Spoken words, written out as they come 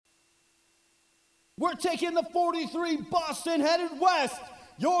We're taking the 43 Boston headed west.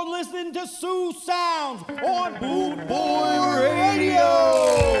 You're listening to Sioux Sounds on Boot Boy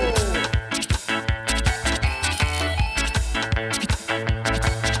Radio.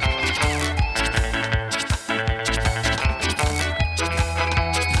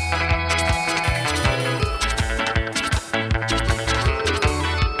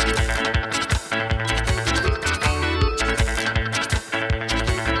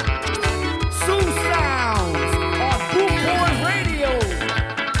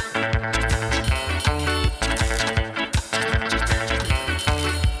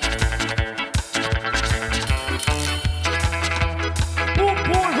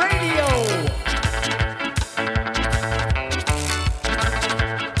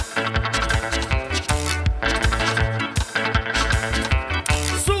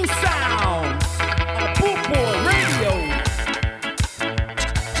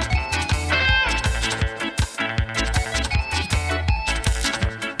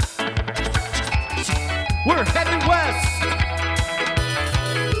 We're headed west.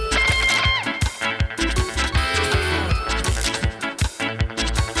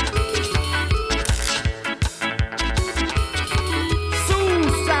 Sioux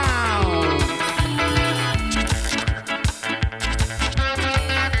Sounds.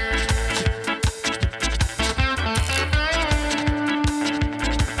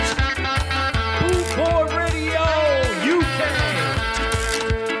 Boot Boy Radio, UK.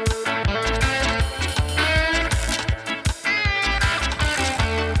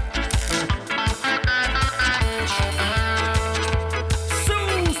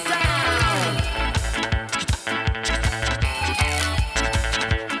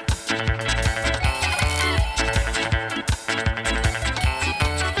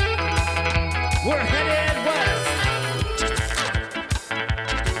 We're headed west.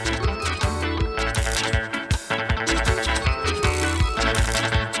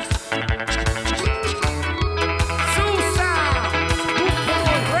 Sioux Sounds, Boot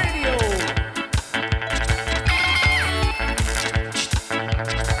Boy Radio.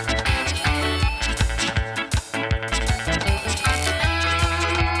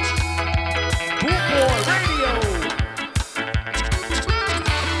 Boot Boy Radio.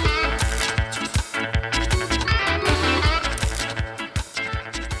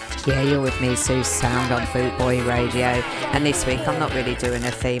 Yeah, you're with me, Sioux Sound on Boot Boy Radio. And this week I'm not really doing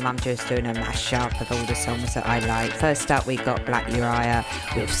a theme, I'm just doing a mashup of all the songs that I like. First up we got Black Uriah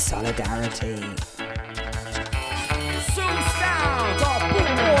with Solidarity. Sioux Sounds on Boot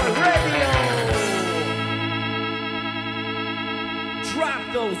Boy Radio. Drop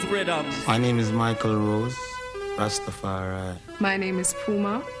those rhythms. My name is Michael Rose, Rastafari. My name is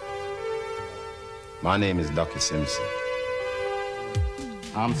Puma. My name is Ducky Simpson.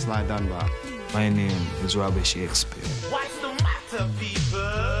 I'm Sly Dunbar. My name is Robbie Shakespeare. What's the matter, people?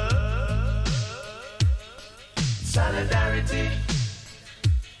 Solidarity.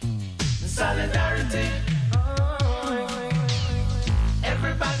 Solidarity.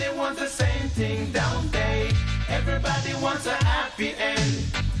 Everybody wants the same thing, don't they? Everybody wants a happy end.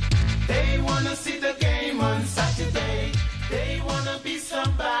 They want to see the game on Saturday. They want to be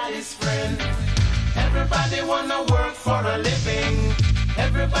somebody's friend. Everybody want to work for a living.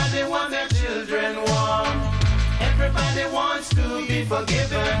 Everybody wants their children warm. Everybody wants to be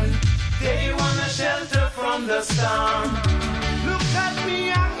forgiven. They want a shelter from the storm. Look at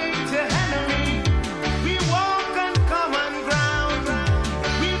me, I hate your enemy. We walk on common ground.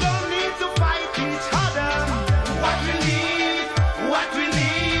 We don't need to fight each other. What we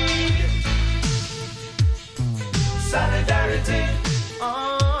need, solidarity.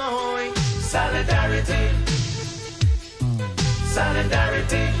 Oh, solidarity.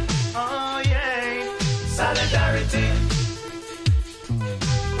 Solidarity, oh yeah, solidarity.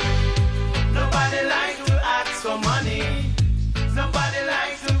 Nobody likes to ask for money. Nobody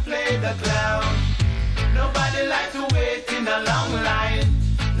likes to play the clown. Nobody likes to wait in a long line.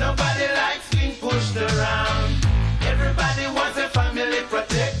 Nobody likes being pushed around. Everybody wants a family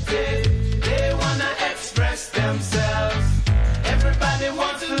protected. They wanna express themselves. Everybody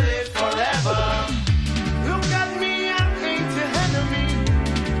wants to live forever. Look at me.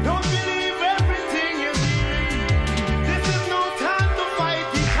 Don't believe everything you see. This is no time to fight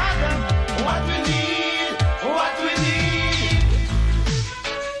each other. What we need,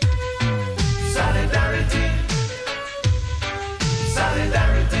 solidarity,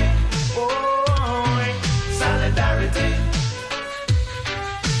 solidarity.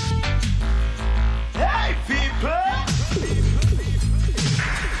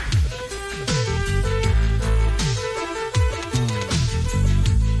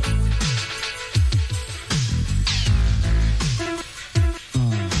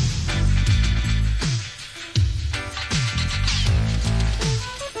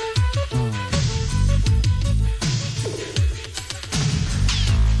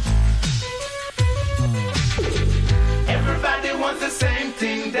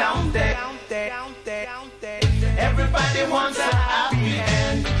 down there. Everybody wants a happy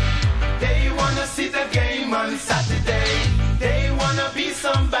end. They wanna see the game on Saturday. They wanna be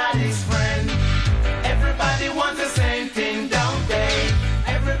somebody's friend. Everybody wants the same thing, don't they?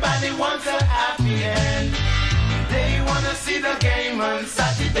 Everybody wants a happy end. They wanna see the game on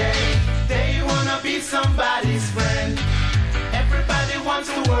Saturday. They wanna be somebody's friend. Everybody wants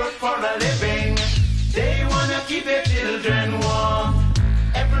to work for a living. They wanna keep their children warm.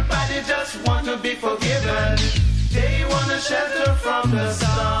 Everybody just want to be forgiven. They wanna shelter from the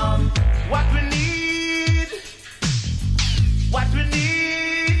storm. What we need,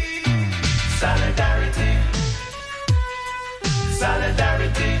 solidarity,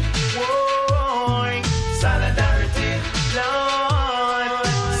 solidarity, whoa, solidarity, Lord,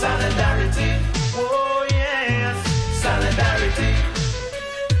 solidarity, oh yes, solidarity,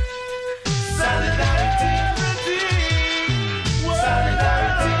 solidarity,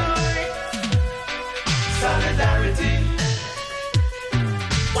 solidarity, solidarity,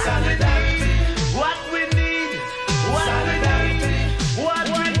 solidarity, what we need, solidarity, what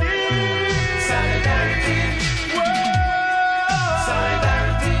we need, solidarity, whoa,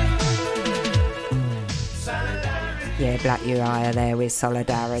 solidarity, solidarity. Yeah, Black Uriah there with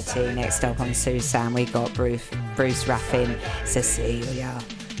Solidarity. Next up on Susan, we got Bruce Ruffin, Cecilia.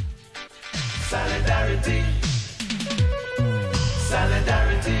 Solidarity,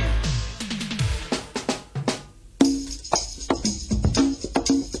 solidarity.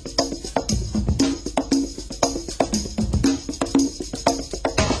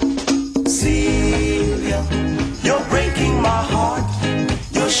 Celia, you're breaking my heart.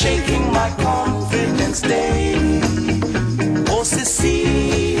 You're shaking my confidence daily. Oh,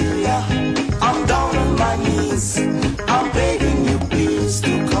 Cecilia, I'm down on my knees. I'm begging you, please,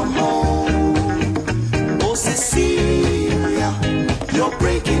 to come home. Oh, Cecilia, you're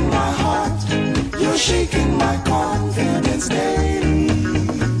breaking my heart. You're shaking my confidence daily.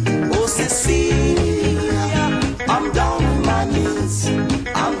 Oh, Cecilia, I'm down on my knees.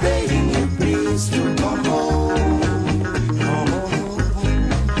 I'm begging you, please, to come home.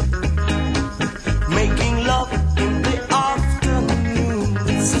 Making love in the afternoon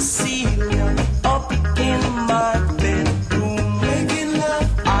with Cecilia up in my bedroom. Making love,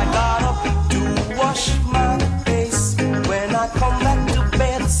 I got up to wash my face. When I come back to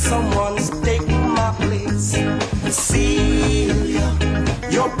bed, someone's taking my place. Cecilia,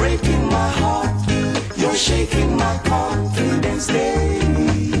 you're breaking my heart. You're shaking my confidence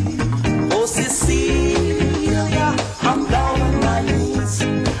daily. Oh, Cecilia, I'm down on my knees.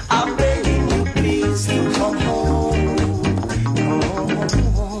 I'm begging you, please, to come home.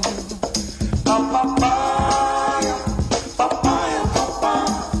 Papaya, papaya,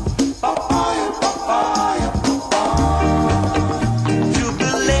 papaya, papaya, papaya, papaya.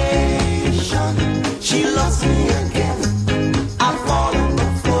 Jubilation, she loves me again. I fall on the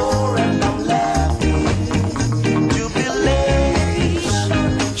floor and I'm laughing. Jubilation,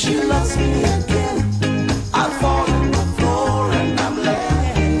 she loves me again. I fall on the floor and I'm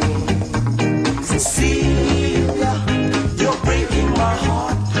laughing. Cecilia, you're breaking my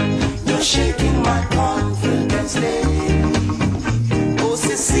heart. You're shaking my confidence daily. Oh,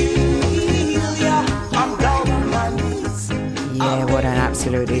 Cecilia, I'm down on my knees. Yeah, what an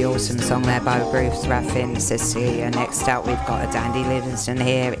absolutely awesome song there by Bruce Ruffin, Cecilia. Next up, we've got a Dandy Livingston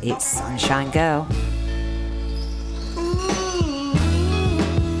here. It's Sunshine Girl.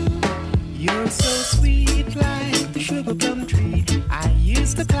 You're so sweet like the sugar plum tree I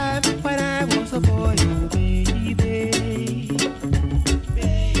used to climb when I was a boy, oh baby.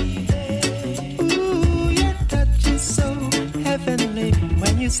 Ooh, your touch is so heavenly.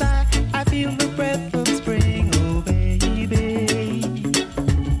 When you sigh, I feel the breath of spring, oh baby.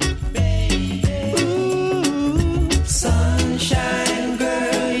 Ooh, sunshine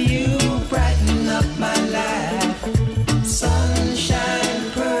girl, you brighten up my life.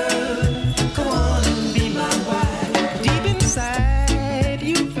 Sunshine pearl, come on and be my wife. Deep inside,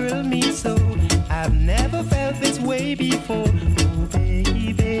 you thrill me so. I've never felt this way before, oh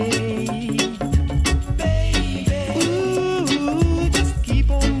baby. Ooh, just keep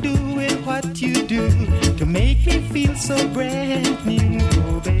on doing what you do to make me feel so brand new,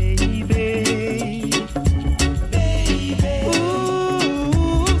 oh baby.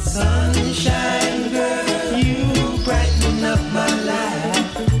 Ooh, sunshine girl, you brighten up my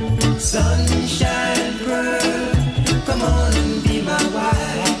life. Sunshine girl, come on and be my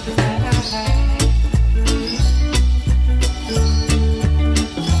wife.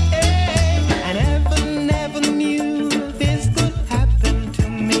 I never knew this could happen to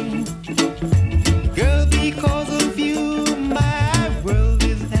me. Girl,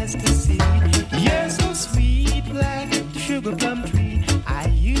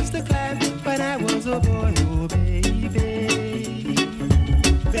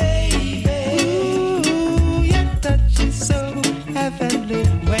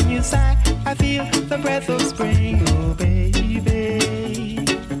 sigh, I feel the breath of spring. Oh, baby, baby.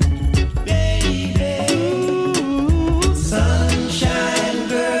 Ooh, sunshine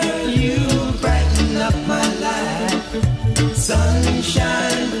girl, you brighten up my life.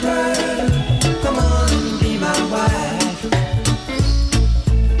 Sunshine pearl, come on, be my wife.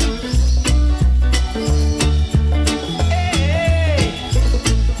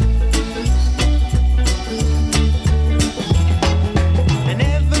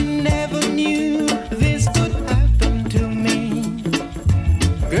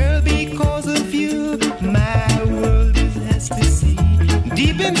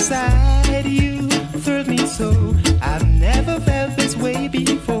 Inside you thrilled me so. I've never felt this way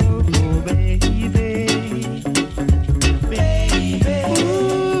before. Oh, baby, baby.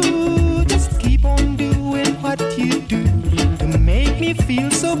 Ooh, just keep on doing what you do to make me feel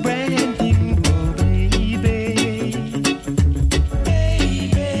so brand new. Oh, baby, baby.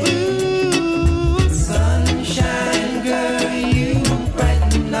 Ooh, sunshine girl, you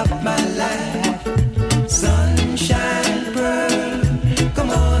brighten up my life. Sunshine pearl, come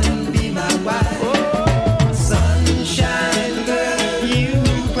on and be my wife. Oh, sunshine girl, you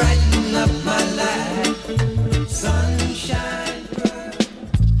brighten up my life. Sunshine girl.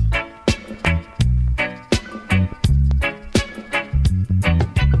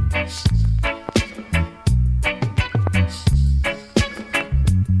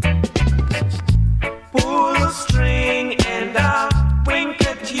 Pull the string and I'll wink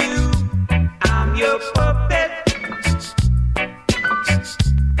at you. I'm your puppet.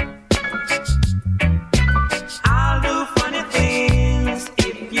 I'll do funny things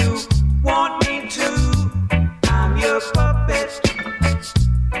if you want me to. I'm your puppet.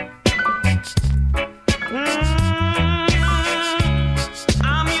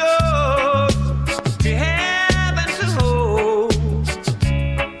 I'm yours to have and to hold.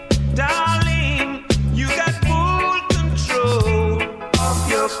 Darling, you got full control of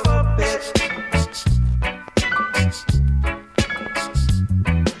your puppet.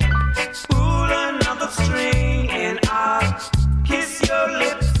 Pull another string and I'll kiss your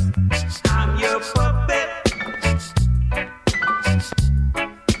lips. I'm your puppet.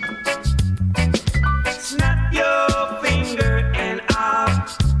 Snap your finger and I'll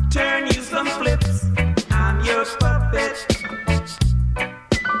turn you some flips. I'm your puppet.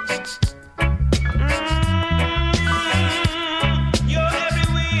 Your every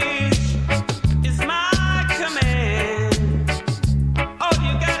wish is my command. All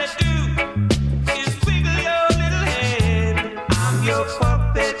you gotta do is wiggle your little hand. I'm your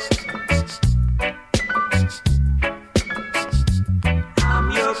puppet. I'm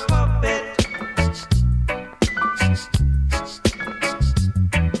your puppet.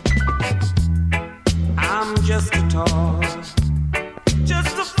 I'm just a toy,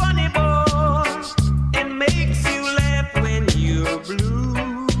 just a funny boy. It makes you laugh when you're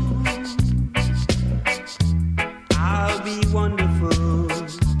blue. I'll be wonderful.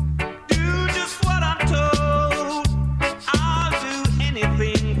 Do just what I'm told. I'll do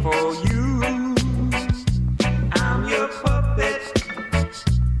anything for you. I'm your puppet.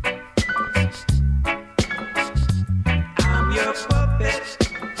 I'm your puppet.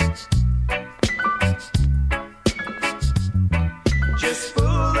 Just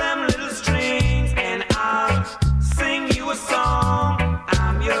pull them little strings and I'll sing you a song.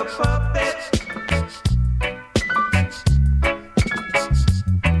 I'm your puppet.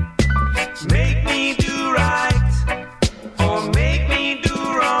 Make me do right or make me do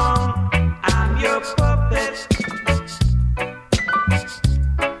wrong. I'm your puppet.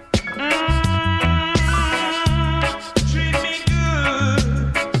 Treat me good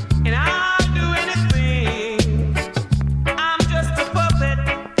and I'll do anything. I'm just a puppet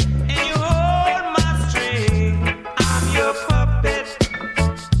and you hold my string. I'm your puppet.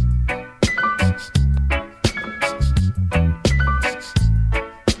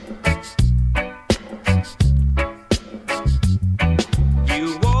 You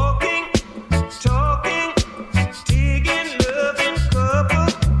walking, talking, digging, loving couple.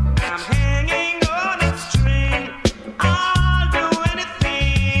 I'm hanging on a string. I'll do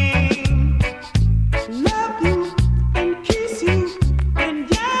anything. Love you and kiss you and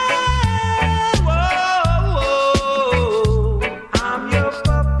yeah. Whoa, I'm your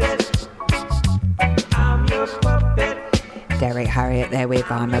puppet. I'm your puppet. Derek Harriott there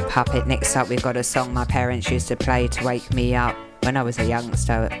with I'm a Puppet. Next up we've got a song my parents used to play to wake me up when I was a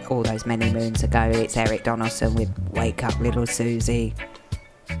youngster all those many moons ago. It's Eric Donaldson with Wake Up Little Susie.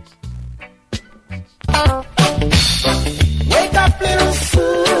 Wake up, little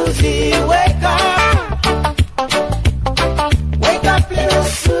Susie, wake up. Wake up, little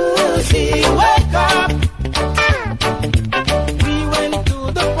Susie.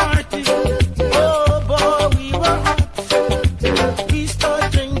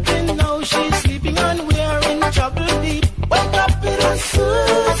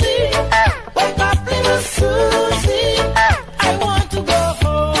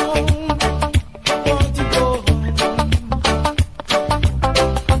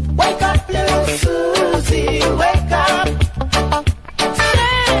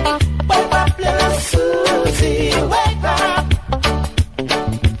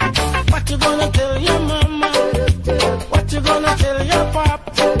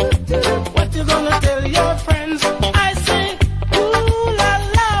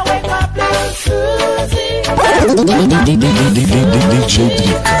 DJ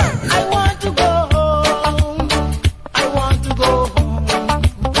Drika. I want to go home. I want to go home.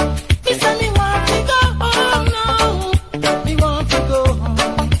 Me say me want to go home now. Me want to go home.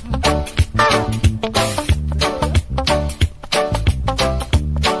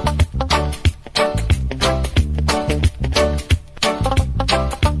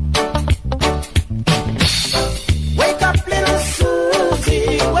 Wake up, little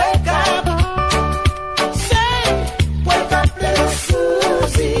Susie, wake up. Say, wake up, little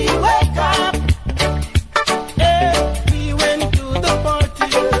Susie, wake up. Yeah, we went to the party.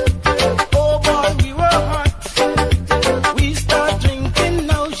 Oh boy, we were hot. We start drinking,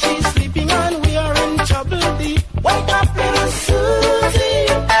 now she's sleeping and we are in trouble deep. Wake up, little Susie.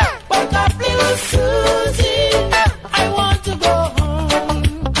 Wake up, little Susie. I want to go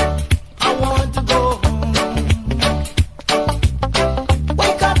home. I want to go home.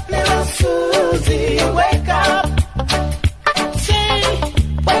 Wake up, little Susie, wake up. Say,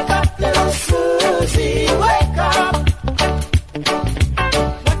 wake up, little Susie, wake up.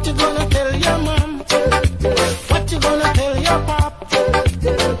 What you gonna tell your mom? What you gonna tell your pop?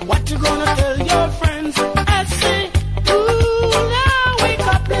 What you gonna tell your friends? I say, ooh, now wake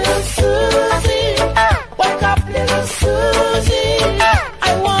up, little Susie. Wake up, little Susie.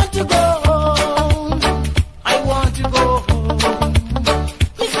 I want to go home. I want to go home.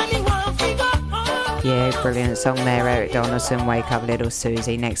 Me say me want to go home. Yeah, brilliant song there, Eric Donaldson, Wake Up Little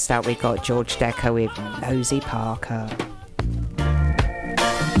Susie. Next up we got George Decker with Nosy Parker.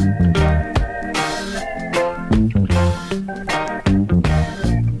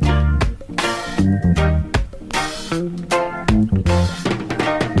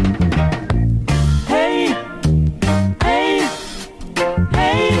 Hey, hey,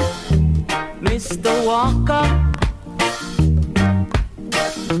 hey, Mr. Walker.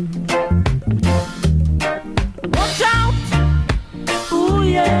 Watch out! Ooh,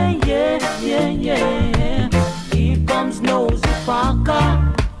 yeah, yeah, yeah, yeah. Here comes Nosy Parker.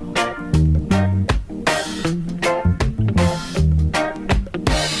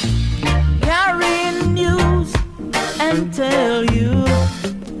 Carrying news and tell you,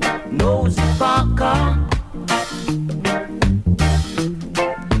 Nosy Parker.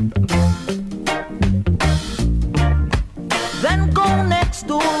 Then go next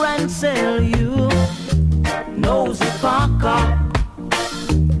door and sell you, Nosy Parker.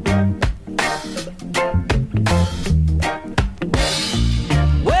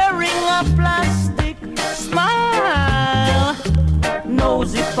 Wearing a plastic smile,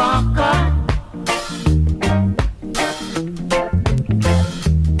 Nosy Parker.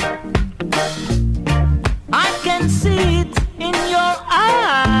 I can see it in your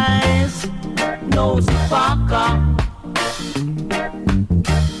eyes, Nosy Parker.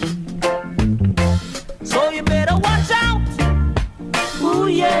 So you better watch out. Ooh,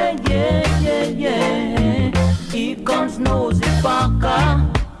 yeah, yeah, yeah, yeah. Here comes Nosy Parker.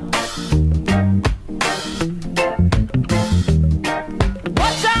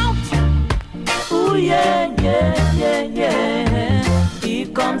 Watch out. Ooh, yeah, yeah, yeah, yeah. Here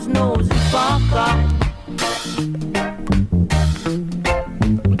comes Nosy Parker.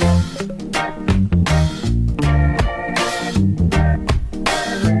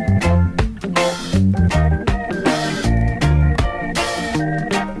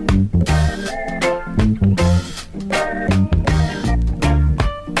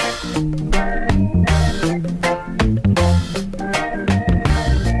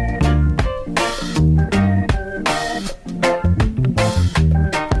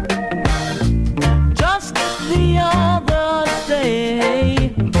 Just the other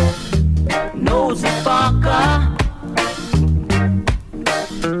day, Nosy Parker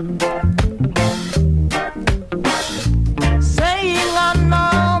saying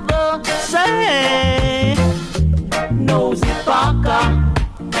another say, Nosy Parker.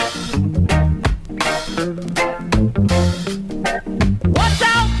 Watch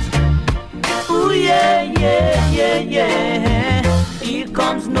out! Ooh, yeah, yeah, yeah, yeah. Here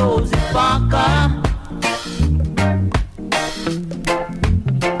comes Nosy Parker.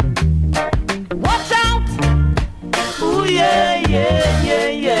 Watch out! Ooh, yeah, yeah, yeah,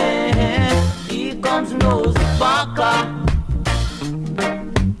 yeah. Here comes Nosy Parker.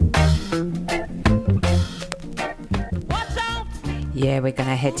 Watch out! Yeah, we're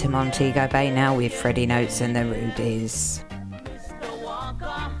gonna head to Montego Bay now with Freddie Notes and the Rudies. Mr.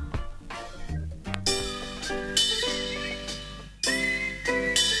 Walker.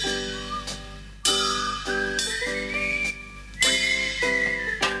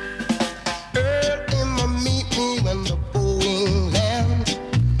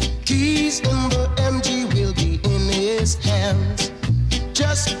 Keys in the MG will be in it.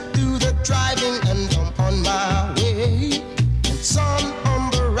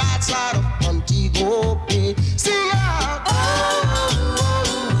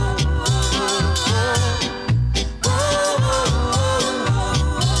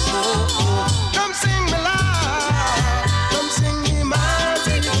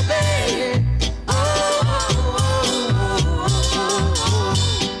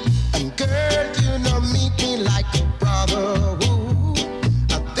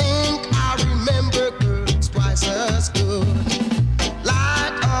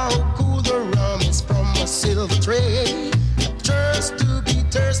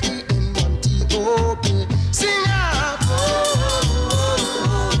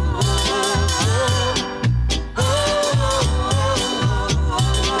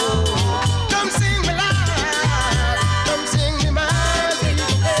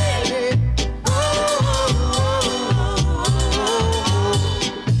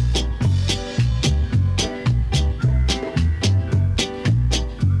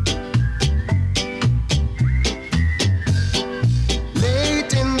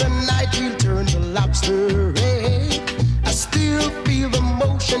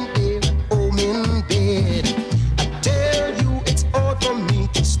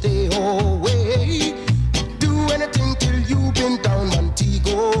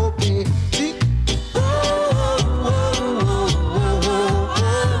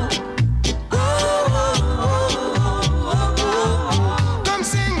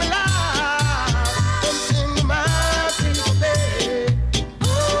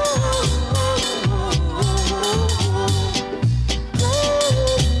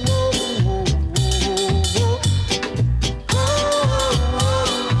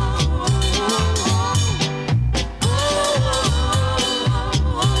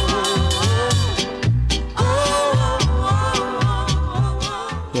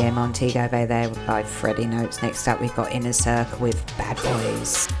 Montego Bay there by Freddie Notes. Next up we've got Inner Circle with Bad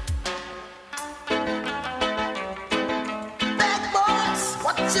Boys. Bad boys,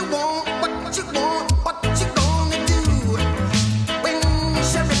 what you want, what you want, what you gonna do when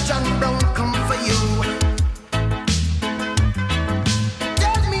Sheriff John Brown come for you?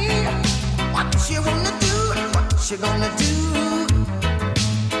 Tell me what you wanna do, what you gonna do?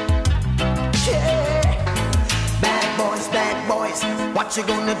 What you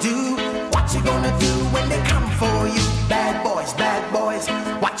gonna do? What you gonna do when they come for you? Bad boys,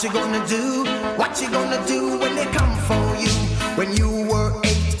 what you gonna do? What you gonna do when they come for you? When you were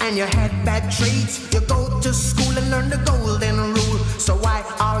 8 and you had bad traits, you go to school and learn the golden rule. So why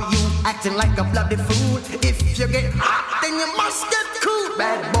are you acting like a bloody fool? If you get hot, then you must get cool.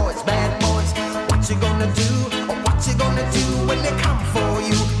 Bad boys, what you gonna do? What you gonna do when they come for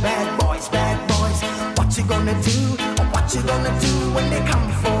you? Bad boys, what you gonna do? What you gonna do when they come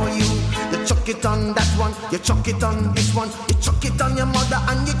for you? You chuck it on that one, you chuck it on this one, you chuck it on your mother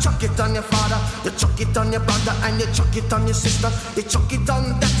and you chuck it on your father, you chuck it on your brother and you chuck it on your sister, you chuck it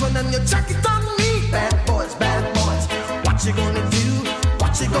on that one and you chuck it on me. Bad boys, what you gonna do?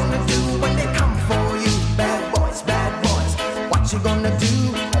 What you gonna do when they come for you? Bad boys, what you gonna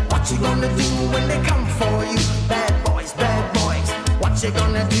do? What you gonna do when they come for you? Bad boys, what you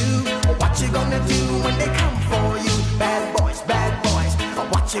gonna do? What you gonna do when they come for you? Bad boys,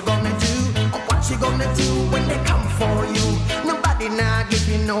 what you gonna do? What you gonna do when they come for you? Nobody now give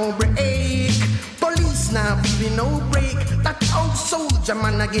you no break. Police now give you no break. That old soldier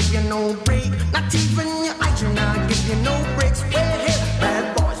man I give you no break. Not even your eyes now give you no breaks. Well, hey,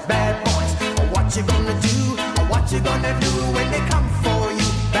 bad boys, what you gonna do? What you gonna do when they come for you?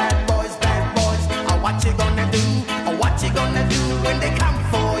 Bad boys, what you gonna do? What you gonna do when they come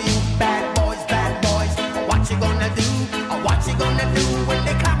for you? Bad boys, what you gonna do? What you gonna do when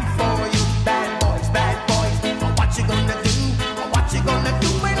they come for you? Bad boys, what you gonna do? What you gonna do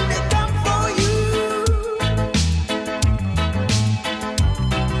when they come for you?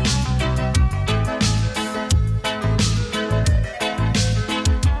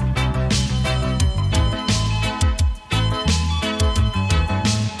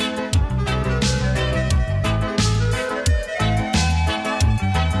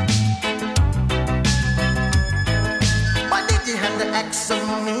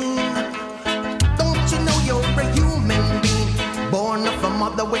 Don't you know you're a human being, born of a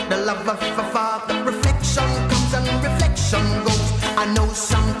mother with the love of a father? Reflection comes and reflection goes. I know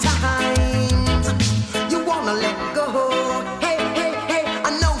sometimes you wanna let go. Hey, I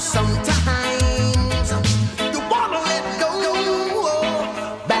know sometimes you wanna let go.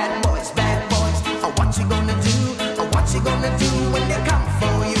 Bad boys, what you gonna do? What you gonna do when they come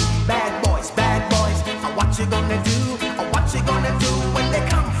for you? Bad boys, what you gonna do? What you gonna do when they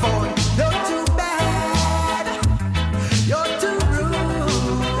come for you? You're too bad, you're too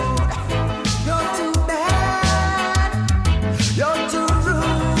rude, you're too bad, you're too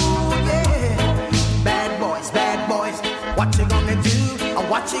rude, yeah. Bad boys, what you gonna do?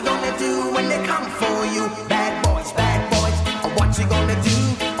 What you gonna do when they come for you? Bad boys, what you gonna do?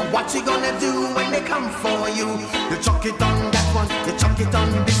 What you gonna do when they come for you? You chuck it on that one, you chuck it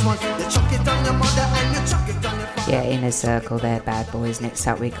on this one, you chuck it on your mother and you chuck it on your father. Yeah, Inner Circle there, Bad Boys. Next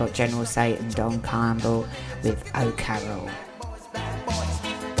up we've got General Satan, Don Campbell with Oh Carol.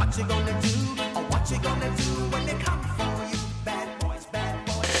 What you gonna do? What you gonna do when they come for you? Bad boys,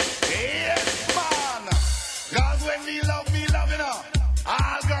 Yes, man. Cause when me love, you know.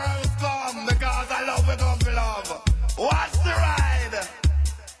 All girls come because I love we come for love. What's the ride?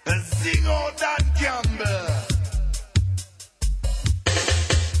 Sing out that Campbell.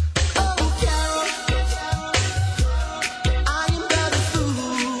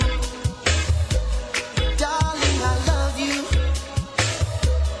 Darling, I love you.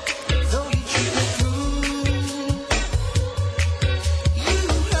 Though you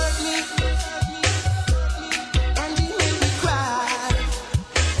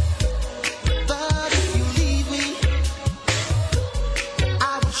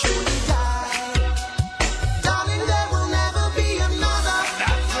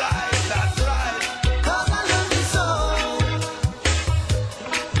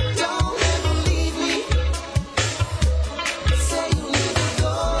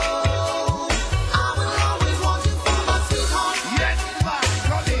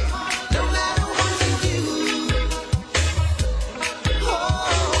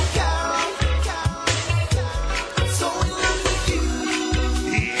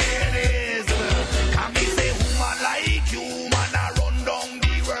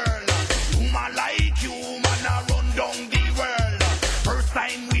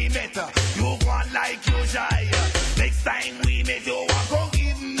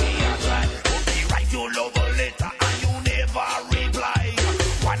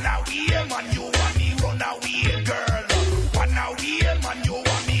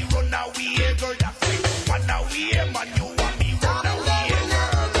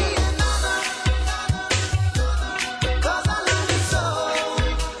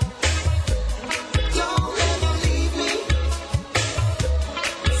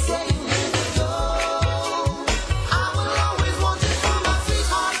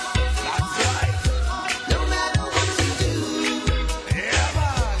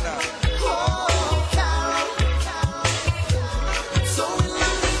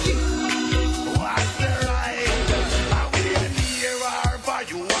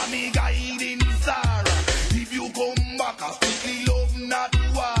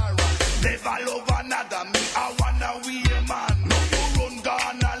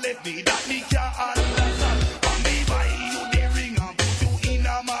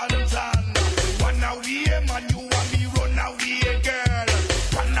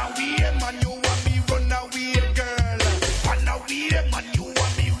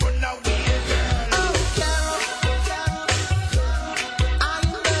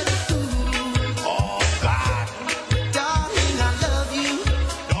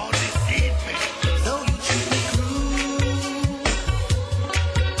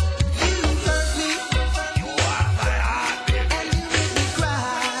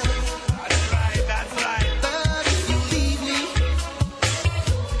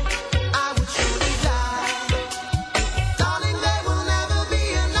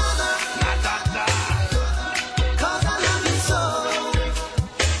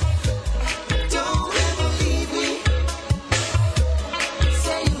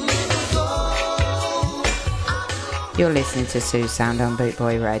You're listening to Sue Sound on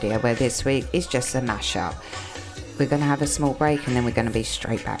Bootboy Radio, where this week is just a mashup. We're going to have a small break and then we're going to be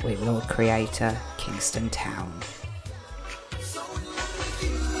straight back with Lord Creator, Kingston Town.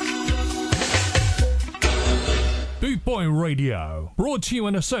 Bootboy Radio, brought to you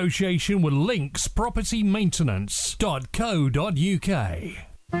in association with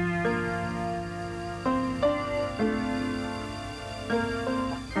linkspropertymaintenance.co.uk.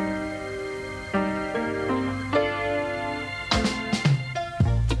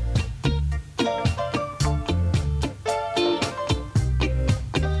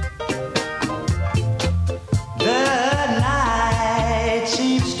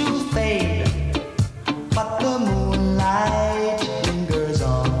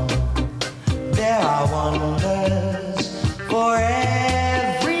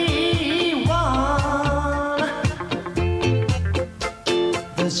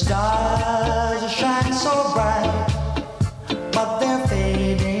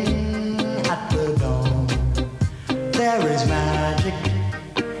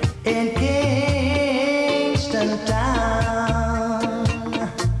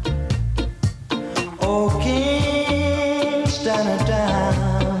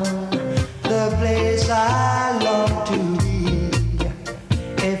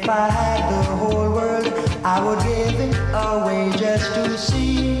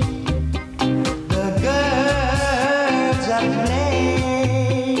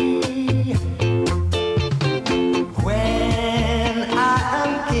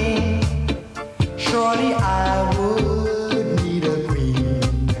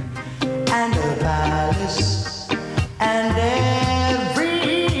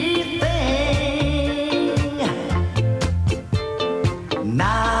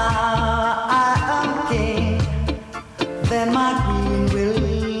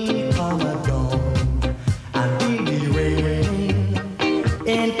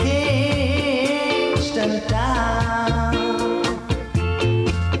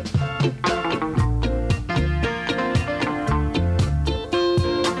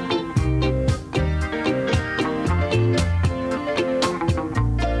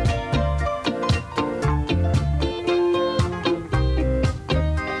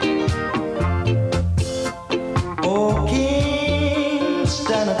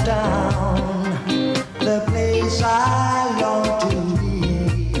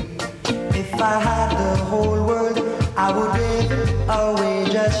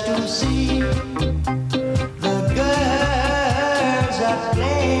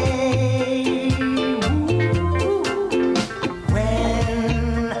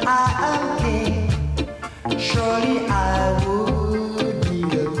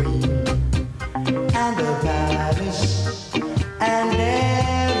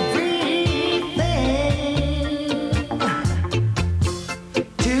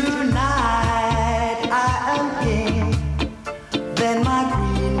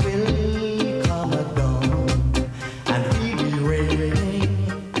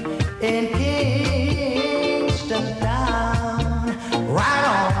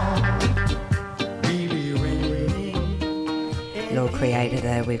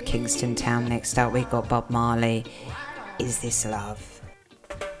 Kingston Town. Next up we've got Bob Marley, Is This Love?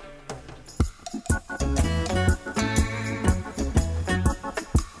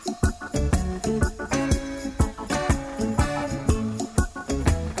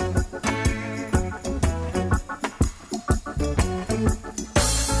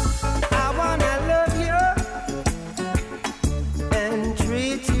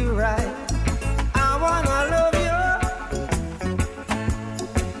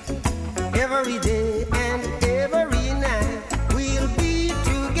 Every day and every night we'll be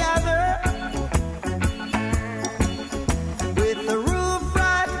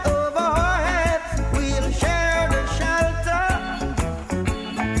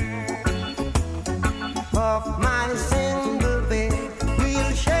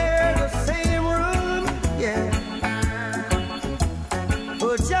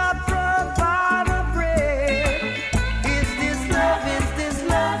Is this love? Is this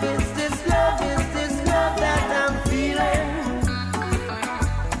love? Is this love? Is this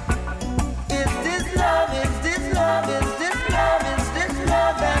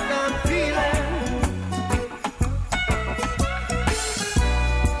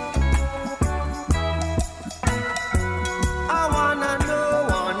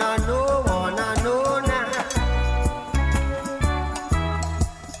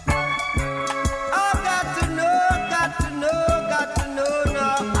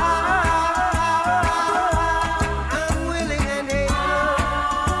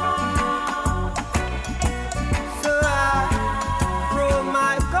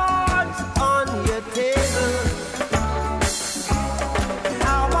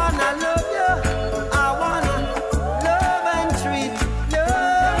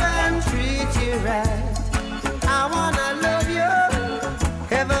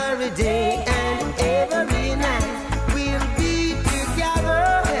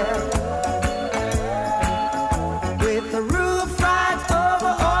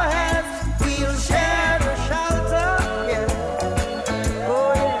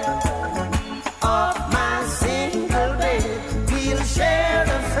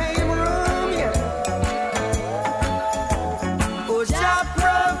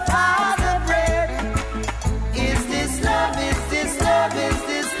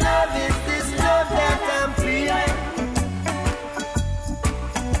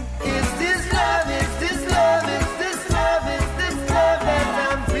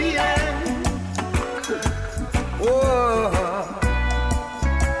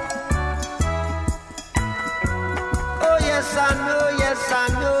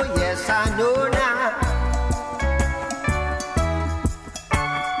I know now.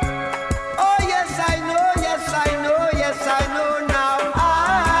 Oh, yes, I know, yes, I know, yes, I know now.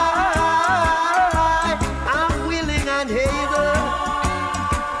 I'm willing and able.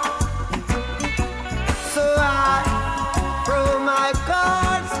 So I throw my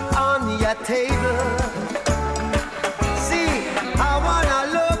cards on your table. See, I wanna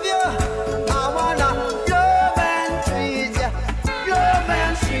love you. I wanna love and treat you. Love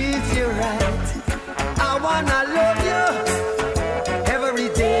and treat you right. I wanna love you every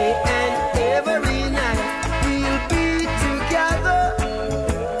day and every night. We'll be together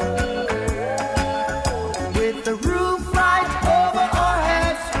with the roof right over our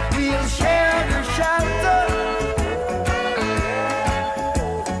heads. We'll share the shelter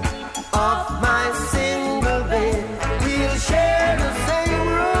of my single bed. We'll share the same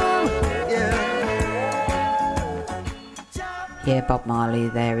room. Yeah. Yeah, Bob Marley,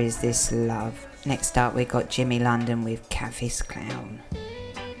 There Is This Love. Next up, we got Jimmy London with Caffey's Clown.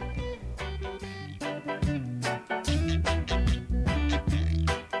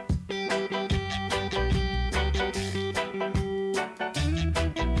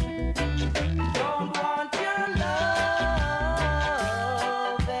 Don't want your love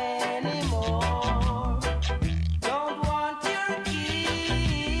anymore. Don't want your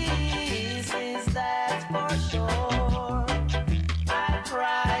kisses, that's for sure. I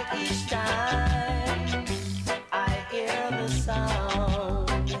cry each time I hear the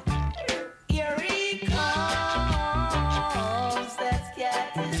sound. Here he comes, that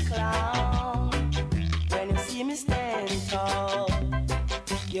cat is clown. When you see me stand tall,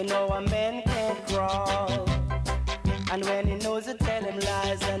 you know a man can't crawl. And when he knows you tell him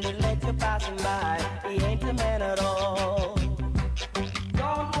lies and he let you pass him by, he ain't a man at all.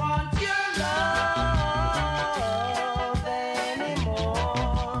 Don't want your love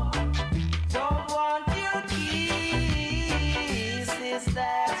anymore. Don't want your kisses,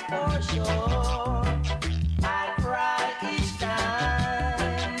 that's for sure. I cry each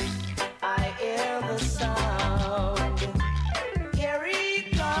time I hear the sound. Here he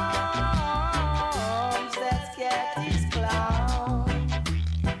comes, that cat is clown.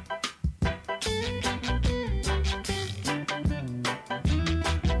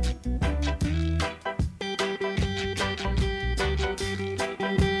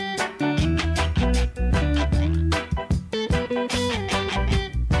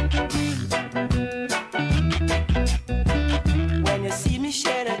 When you see me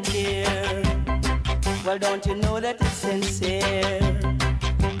shed a tear, well, don't you know that it's sincere?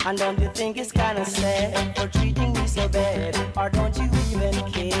 And don't you think it's kinda sad for treating me so bad? Or don't you even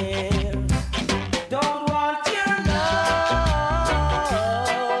care? Don't want your love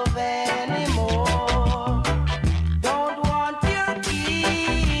anymore. Don't want your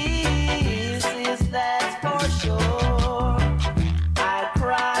kisses, that's for sure. I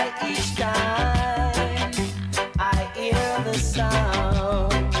cry each time I hear the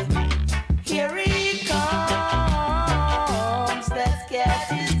sound. Here he comes, that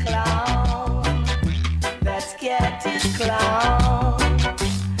cat is clown. That cat is clown.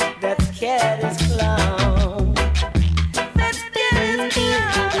 That cat is clown. That cat is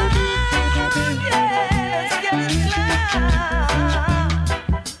clown. Yeah, that cat is clown.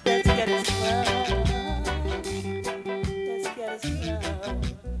 That cat is clown. That cat is clown.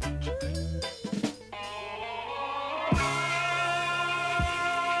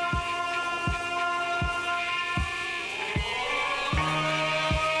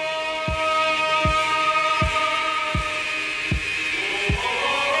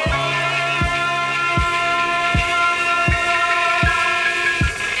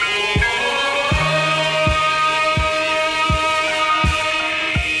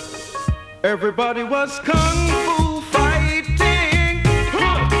 Everybody was kung fu fighting.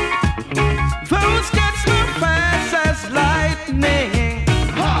 Those cats were fast as lightning.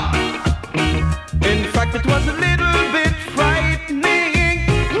 In fact, it was a little bit frightening.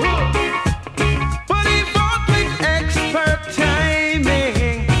 But he fought with expert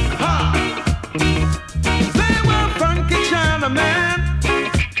timing. They were funky Chinamen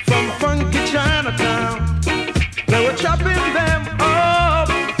from funky Chinatown. They were chopping them up.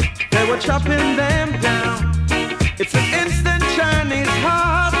 They were chopping them down. It's an instant Chinese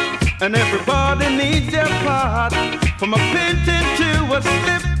heart, and everybody needs their part. From a painting to a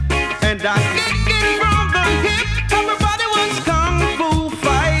slip, and I kick it from the hip. Everybody was kung fu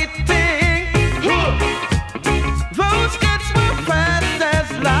fighting. Those kids were fast as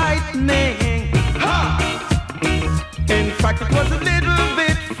lightning. In fact, it was a little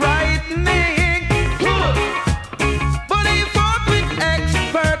bit frightening. But he fought with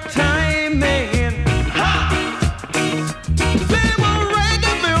expert time.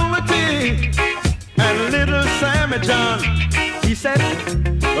 John. He said,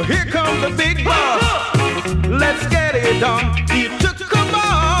 well, here comes the big boss. Let's get it on. He took a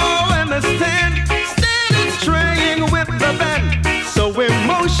ball and a stand, started straying with the band. So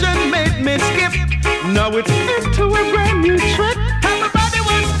emotion made me skip. Now it's into a brand new trip. Everybody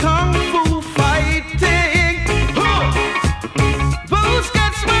was kung fu fighting. Those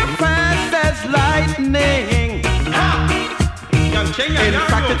cats were fast as lightning. In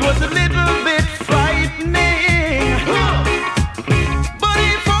fact, it was a little bit frightening. But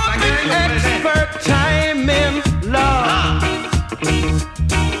he fought with expert timing, love.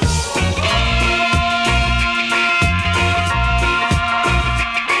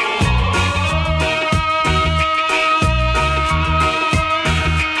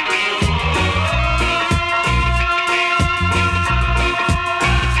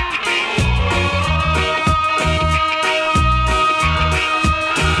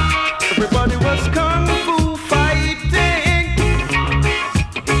 Everybody was kung fu fighting.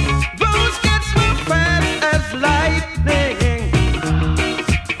 Those kids were fast as lightning.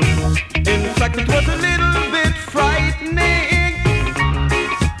 In fact, it was a little bit frightening.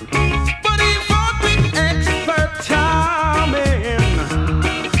 But he fought with expert timing.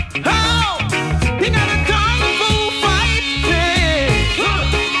 Oh, he got a kung fu fighting.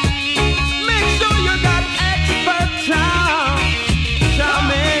 Make sure you got expert timing.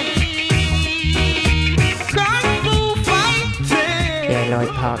 Yeah, Lloyd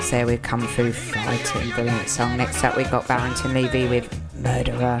Parks there with Kung Fu Fighting. Brilliant song. Next up, we got Barrington Levy with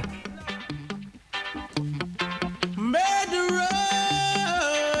Murderer. Murderer,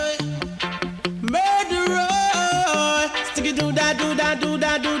 sticky do da do da do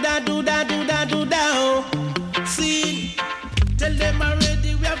da do da do da do da do da. See, tell them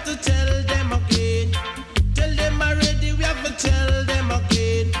already, we have to tell them again. Tell them already, we have to tell them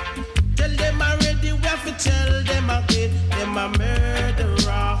again. Tell them already, we have to tell them again. Them a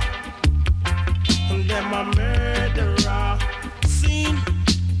murderer, them a murderer. See,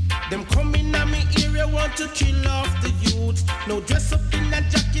 them coming at me area want to kill off the youth. No dress up in a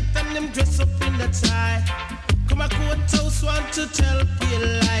jacket and them dress up in a tie. Come a courthouse want to tell pale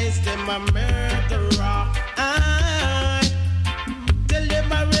lies. Them a murderer. Tell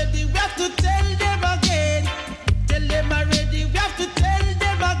them already, we have to tell them again. Tell them already, we have to tell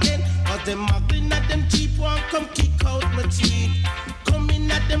them again. Cause them muggling at them cheap one come kick out my teeth.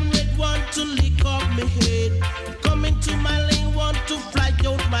 Coming at them red one to lick off my head. Coming to my lane want to fly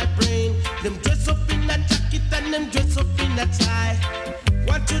out my brain. Them dress up in a jacket and them dress up in a tie.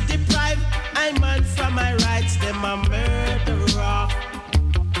 Want to deprive I man from my rights. Them a murderer.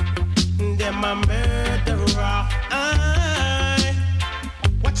 Them a murderer.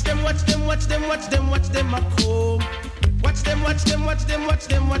 Watch them, watch them, watch them, watch them, watch them a come. Watch them, watch them, watch them, watch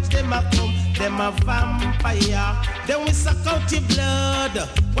them, watch them a come. Them a vampire. Then we suck out your blood.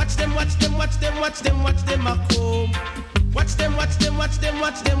 Watch them, watch them, watch them, watch them, watch them a come. Watch them, watch them, watch them,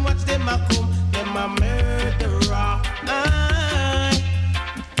 watch them, watch them a come. Them a murderer.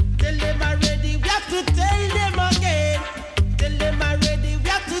 Tell them already, we have to tell them again. Tell them already, we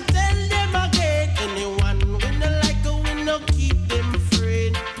have to tell them again. Anyone we no like, we no keep them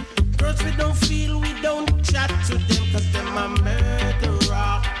afraid. Girls we don't feel, we don't chat to them, cause them a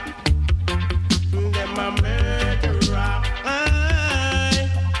murderer. Them a murderer.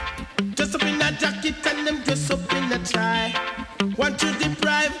 Dress up in a jacket and them dress up in a tie. Want to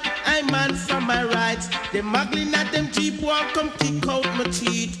deprive I man from my rights. Them muggling at them cheap one come kick out my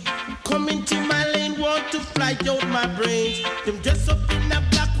teeth. Come into my lane want to fly out my brains. Them dress up in a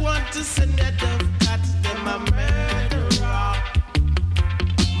black want to send a dove cat. Them a murderer.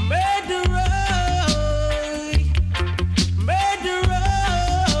 Murderer. Murderer.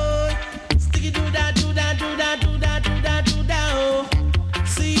 Sticky do da do da do da do da do da do da.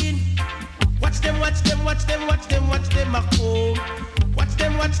 See, watch them, watch them, watch them, watch them, watch them a come. Watch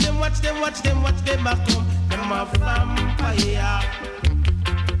them, watch them, watch them, watch them, watch them a come. Them a vampire.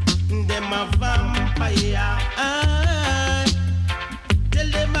 Them a vampire. Tell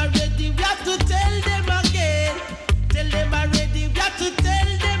them already, we have to tell them again. Tell them already, we have to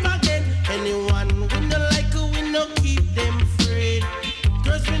tell them again. Anyone we no like, we no keep them afraid.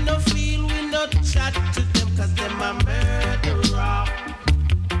 Girls we no feel, we no chat to them, cause them a murderer.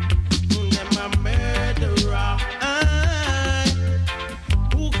 Them a murderer.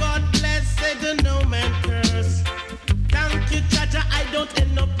 Who God bless, said no man curse. Thank you, Jaja, I don't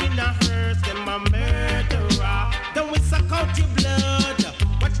end up in a hearse. Them a murderer. Then we suck out your blood.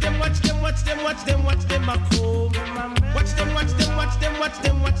 Watch them, watch them, watch them, watch them, watch them a come. Watch them, watch them, watch them, watch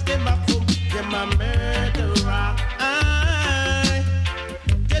them, watch them a come. Them a murderer.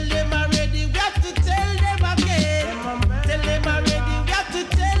 Tell them already, we have to tell them again.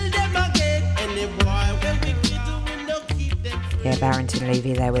 Barrington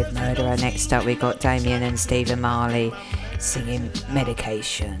Levy there with Murderer. Next up we got Damien and Stephen Marley singing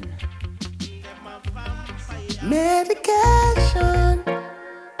Medication. Medication,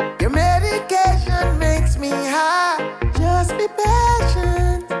 your medication makes me high. Just be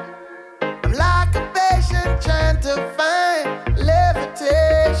patient. I'm like a patient trying to find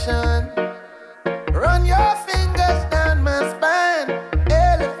levitation. Run your fingers down my spine,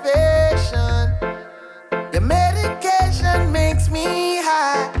 elevation. Your medication makes me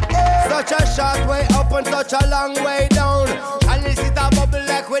high. Such a short way up and such a long way down. And this is a bubble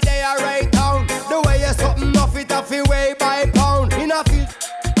like where they are right down. The way you're something off it off your way by pound. In a field,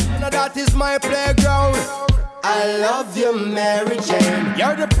 that is my playground. I love you, Mary Jane.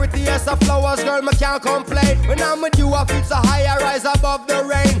 You're the prettiest of flowers, girl, me can't complain. When I'm with you, I feel so high, I rise above the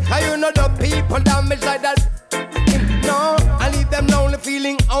rain. And you know the people damage like that. No, I leave them lonely,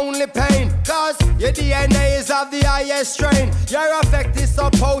 feeling only pain. Cause your DNA is of the highest strain. Your effect is so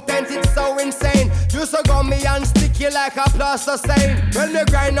potent, it's so insane. You so gummy and sticky like a plaster stain. When you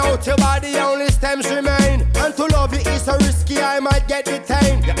grind out your body, only stems remain. And to love you is so risky, I might get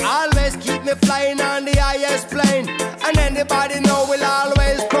detained. You always keep me flying on the highest plane. And anybody know will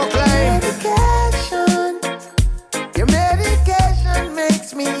always proclaim. Medication, your medication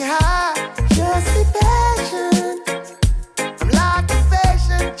makes me high. Just be patient. I'm like a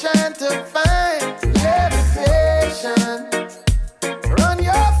patient trying to find levitation. Run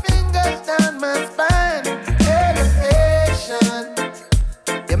your fingers down my spine, elevation.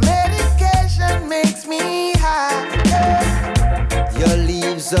 Your medication makes me high. Your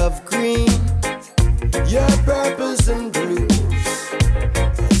leaves of green, your purples and blues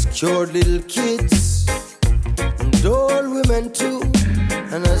has cured little kids and old women too.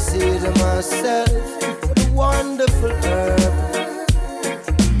 And I say to myself, what a wonderful herb.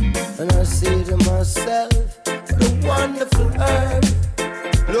 And I say to myself, what a wonderful herb.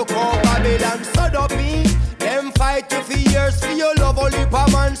 Look how Babylon Sodomy. Them fight you for years, for your love only per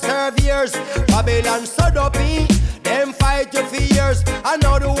man serve years. Babylon Sodomy. Them fight you for years, and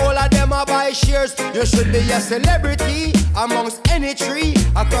now the whole of them are buy shares. You should be a celebrity amongst any tree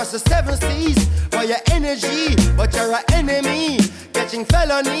across the 7 seas for your energy, but you're an enemy, catching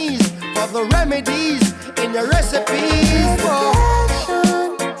felonies for the remedies in your recipes.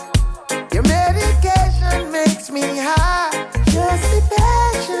 Medication, your medication makes me high. Just be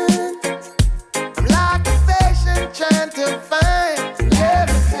patient. I'm like a patient trying to find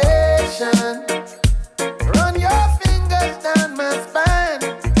levitation. Run your fingers down my spine,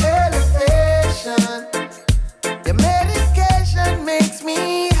 elevation. Your medication makes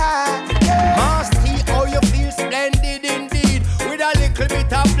me high. Mass tea, how you feel splendid indeed. With a little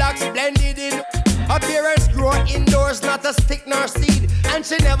bit of black splendid in. Appearance grow indoors, not a stick nor seed. And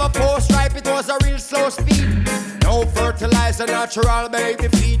she never post ripe, it was a real slow speed. No fertilizer, natural baby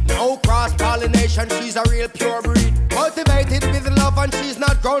feed. No cross pollination, she's a real pure breed. Cultivated with love and she's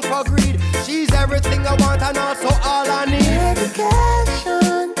not grown for greed. She's everything I want and also all I need.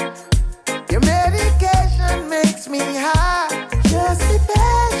 Medication, your medication makes me high. Just be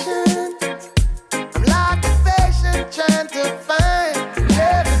patient. I'm like a patient trying to find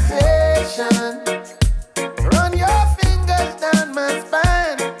levitation. Run your fingers down my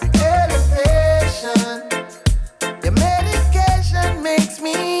spine, elevation. Your medication makes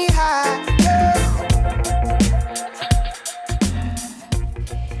me high.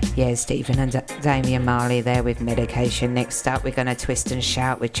 Yeah, Stephen and Damien Marley there with Medication. Next up, we're going to twist and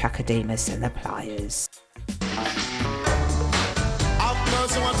shout with Chakademus and the Pliers.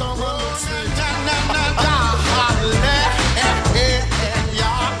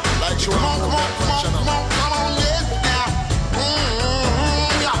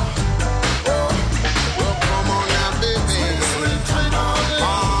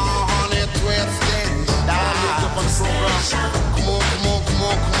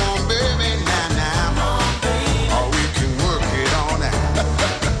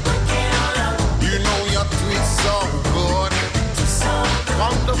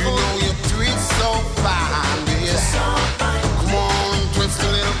 You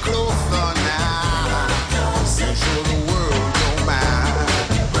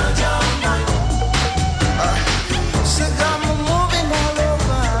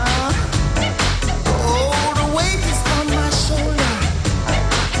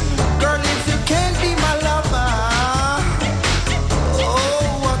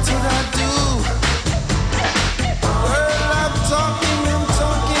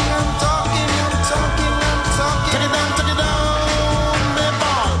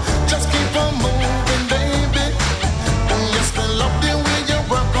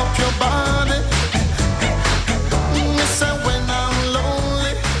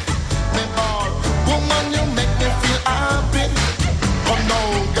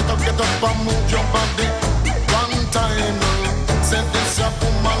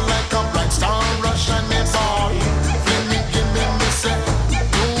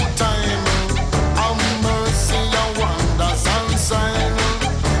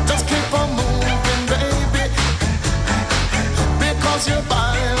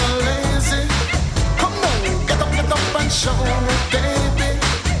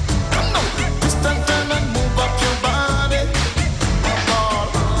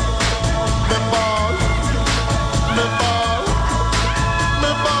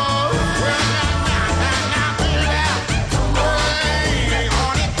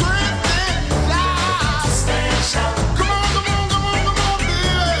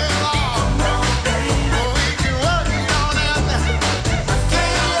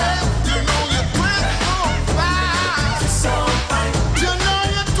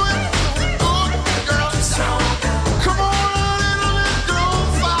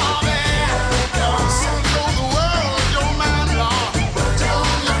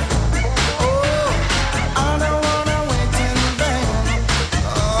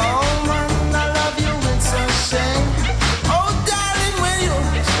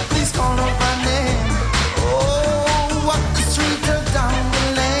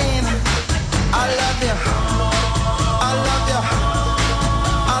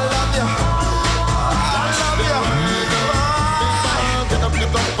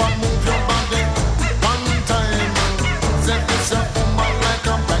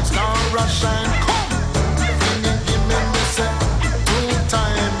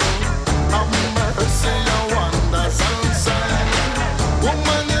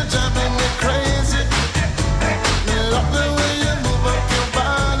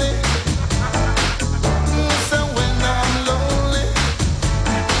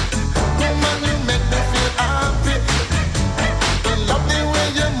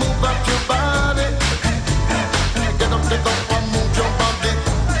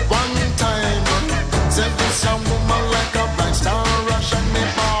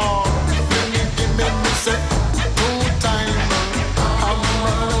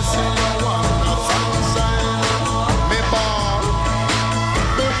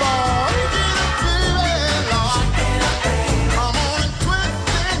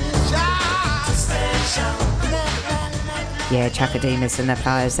Yeah, Chakademus and the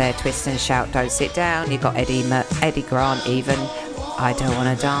Pliers there. Twist and Shout, Don't Sit Down. You got Eddie Grant even. I Don't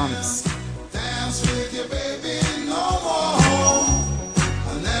Wanna Dance. Dance with your baby no more.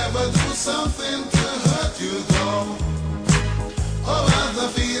 I'll never do something to hurt you though. Oh, but the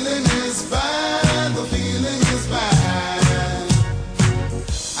feeling is bad. The feeling is bad.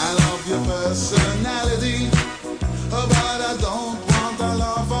 I love your personality, oh, but I don't want the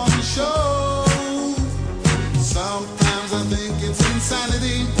love on the show. Sometimes I think it's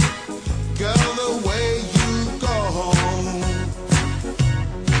insanity, girl, the way you go home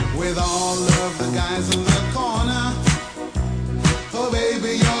with all of the guys in the corner. Oh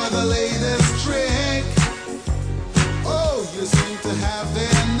baby, you're the latest trick. Oh, you seem to have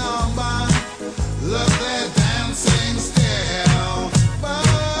their number. Look, they're dancing still. But I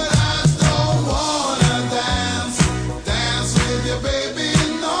don't wanna dance with your baby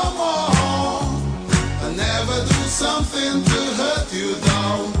no more. I never do something to hurt you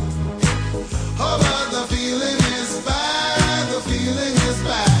though. Oh, but the feeling is bad, the feeling is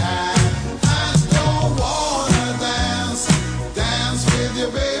bad. I don't wanna dance with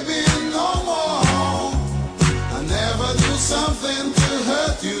your baby no more. I never do something to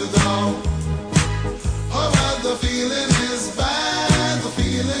hurt you though. Oh, but the feeling is bad, the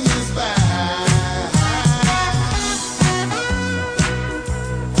feeling is bad.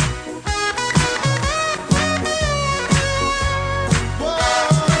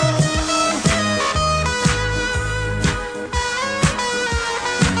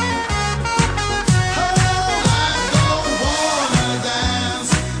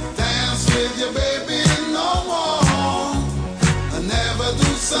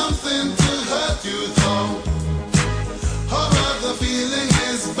 Something to hurt you though. Oh, but the feeling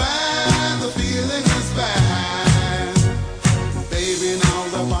is bad, the feeling is bad. Baby, now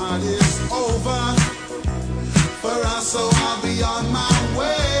the party's over for us, so I'll be on my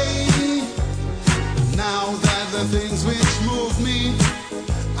way. Now that the things which move me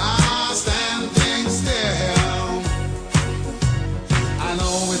are standing still. I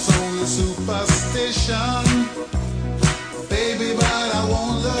know it's only superstition, baby, but I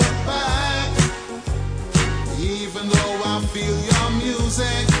won't look back. Even though I feel your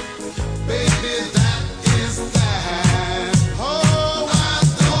music, baby, that is that. Oh, I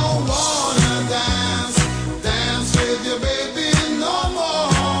don't wanna dance with your baby no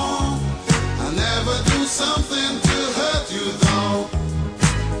more. I never do something to hurt you though.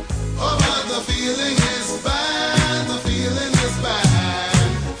 Oh, but the feeling is bad, the feeling is bad.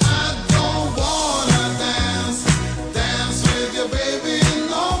 I don't wanna dance with your baby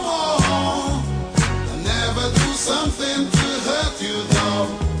no more. I never do something to hurt you though.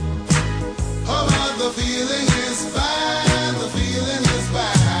 Oh, but the feeling is bad, the feeling is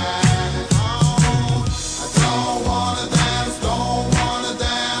bad. Oh, I don't wanna dance, don't wanna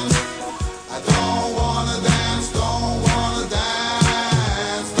dance. I don't wanna dance, don't wanna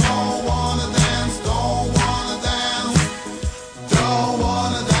dance. Don't wanna dance, don't wanna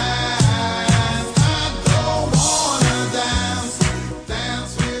dance. Don't wanna dance.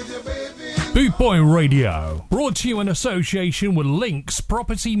 Boot Boy Radio, brought to you in association with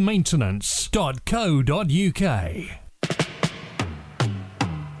linkspropertymaintenance.co.uk.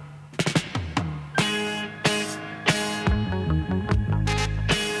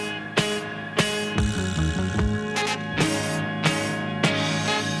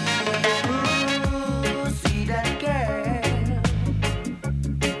 See that girl?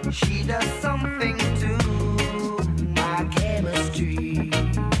 She does something to my chemistry.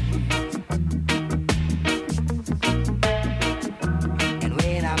 And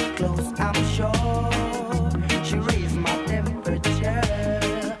when I'm close, I'm sure she raised my temperature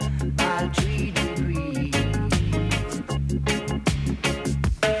by 3 degrees.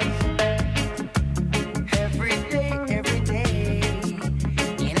 Every day,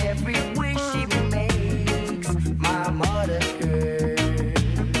 in every wish she makes, my mother curse.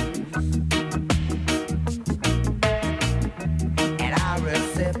 And I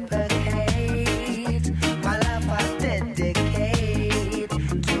reciprocate my love, I dedicate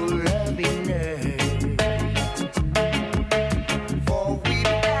to loving her. For we've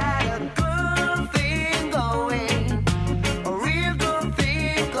got a good thing going, a real good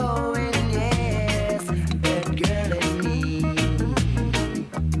thing going, yes, that girl and me.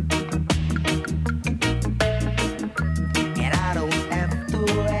 And I don't have to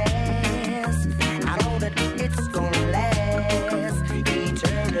ask, I know that it's gonna last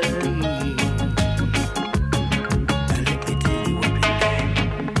eternally. And let me tell you what we got.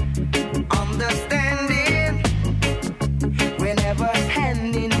 Understanding, we're never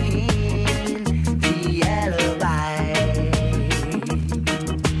hand in hand, the alibi.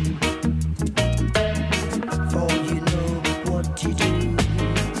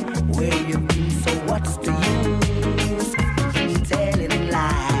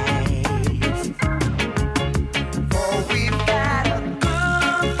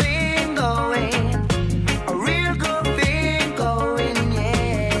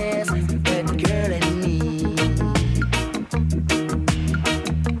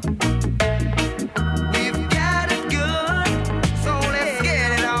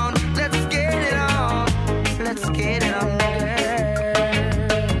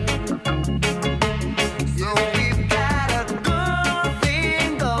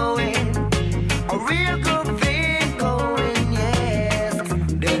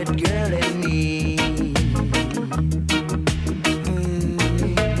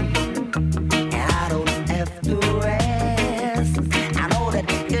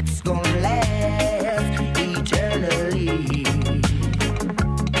 it's gonna last eternally.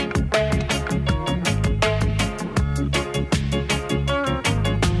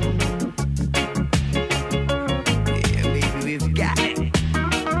 Yeah, baby, we've got it.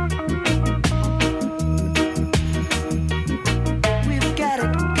 We've got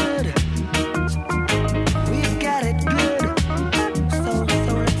it good. We've got it good.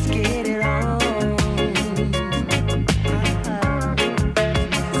 So let's get it on.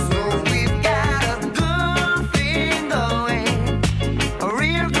 So we've got a good thing going, a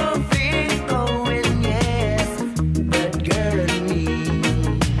real good thing going, yes. But girl and me,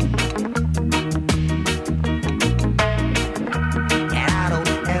 and I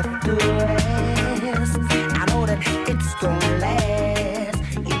don't have to ask. I know that it's gonna last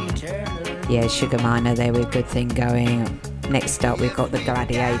eternally. Yeah, Sugar Miner there with Good Thing Going. Next up, we've got the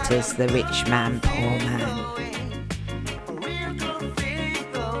Gladiators, the Rich Man, Poor Man.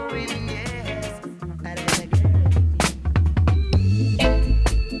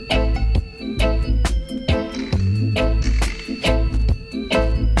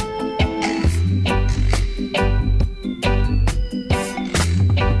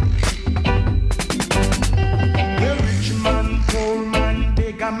 The rich man, poor man,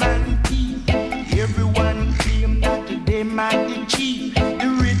 beggar man, thief. Everyone claim that they might be chief. The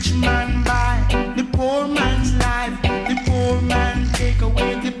rich man buy the poor man's life. The poor man take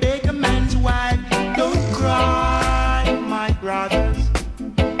away the beggar man's wife. Don't cry, my brothers.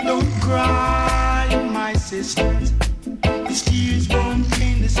 Don't cry, my sisters. These tears won't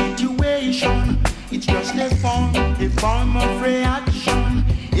change the situation. It's just a form of reaction.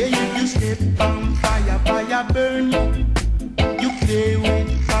 Yeah, if you step on fire, fire burn you. You play with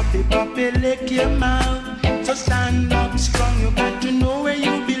puppy, lick your mouth. So stand up strong, you got to know where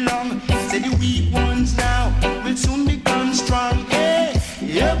you belong. Say the weak ones now will soon become strong. Hey,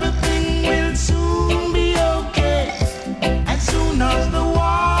 everything will soon be okay. As soon as the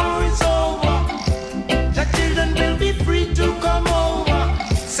war is over, the children will be free to come over.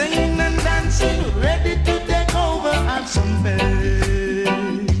 Singing and dancing, ready to take over. Have some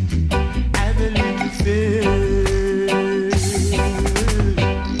faith, have a little faith.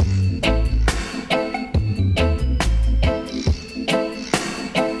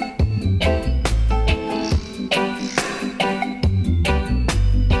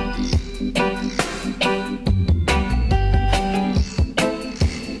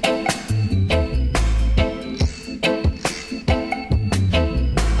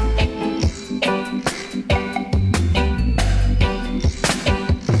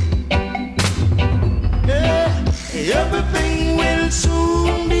 Everything will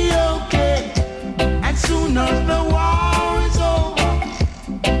soon be okay. As soon as the war is over,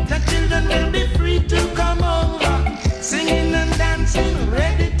 the children will be free to come over. Singing and dancing,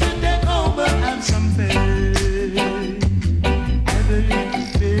 ready to take over. Have some faith, have a little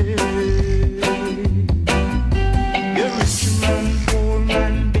faith. The rich man, poor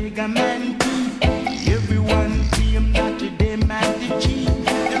man, beggar man, thief. Everyone claim that they might be chief.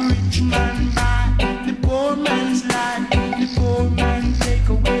 The rich man buy the poor man's life. The poor man take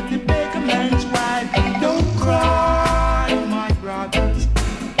away the beggar man's wife. Don't cry, my brothers.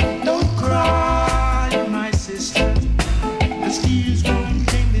 Don't cry, my sisters. The steers won't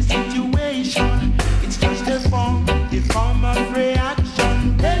change the situation. It's just a form of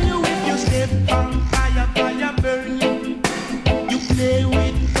reaction. Tell you if you step on fire, fire burn you. You play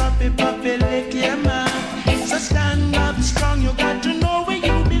with puppy, lick your mouth. So stand up strong, you got to know where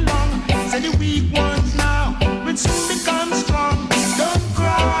you belong. Say the weak ones now will soon become strong. Don't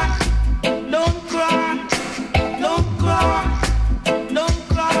cry, don't cry, don't cry, don't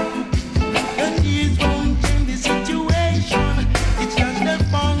cry. Your tears won't change the situation. It's just a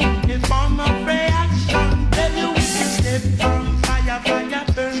form of reaction. Tell you if you step on fire, fire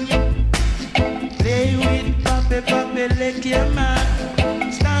burn you. Play with puppy, lick your mouth.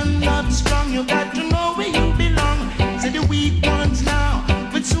 Stand up strong, you got to know where you belong. Say the weak ones now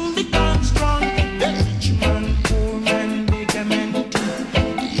will soon become strong. The rich man, poor man, beggar man,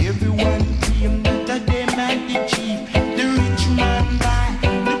 thief. Everyone claim that they might be chief. The rich man buy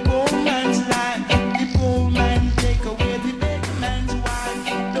the poor man's life. The poor man take away the beggar man's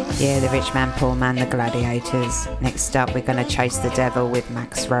wife. Yeah, the Rich Man, Poor Man, the Gladiators. Next up, we're going to Chase the Devil with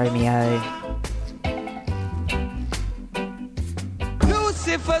Max Romeo.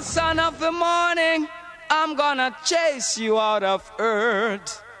 Lucifer, son of the morning, I'm gonna chase you out of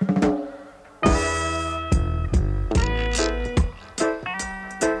earth.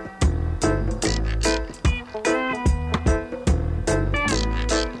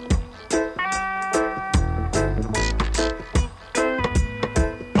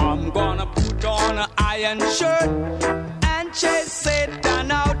 iron shirt and chase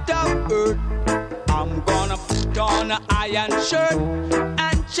Satan out of earth. I'm gonna put on an iron shirt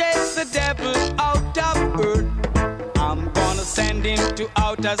and chase the devil out of earth. I'm gonna send him to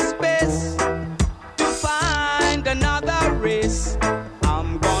outer space to find another race.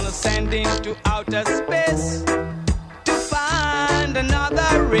 I'm gonna send him to outer space to find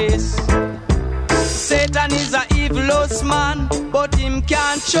another race. Satan is a evilous man, but him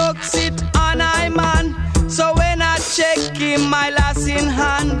can't choke sit on I man. So when I check him, my lass in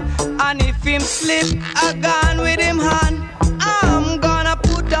hand, and if him slip, I gone with him hand. I'm gonna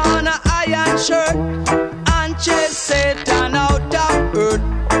put on an iron shirt and chase Satan out of earth.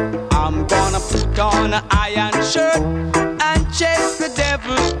 I'm gonna put on an iron shirt and chase the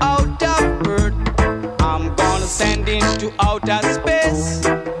devil out of earth. I'm gonna send him to outer space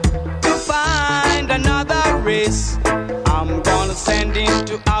to find another race. I'm gonna send him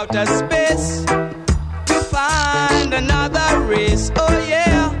to outer space to find another race. Oh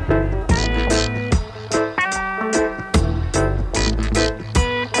yeah.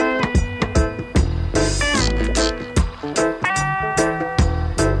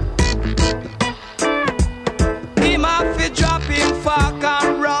 Him have to drop him fork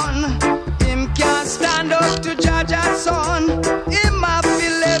and run. Him can't stand up to Jaja's son. Him have to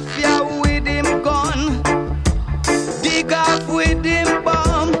left ya with him gun. Dig off with him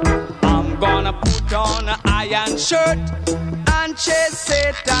bomb. I'm gonna put on an iron shirt and chase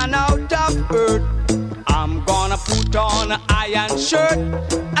Satan out of earth. I'm gonna put on an iron shirt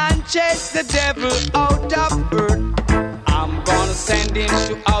and chase the devil out of earth. I'm gonna send him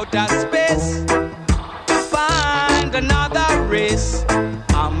to outer space to find another race.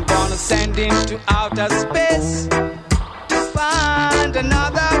 I'm gonna send him to outer space to find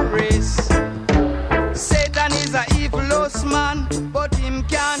another race. Satan is a evilous man, but him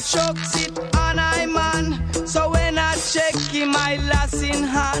can't choke sit on I man. So when I check him, I lass in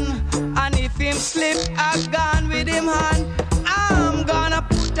hand, and if him slip, I gone with him hand. I'm gonna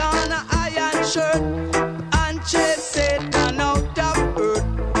put on an iron shirt and chase Satan out of earth.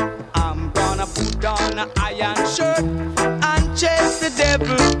 I'm gonna put on an iron shirt and chase the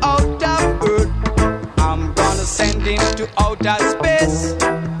devil out of earth. I'm gonna send him to outer space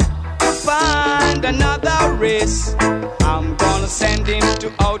to find another race. I'm gonna send him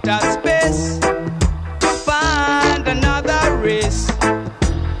to outer space to find another race.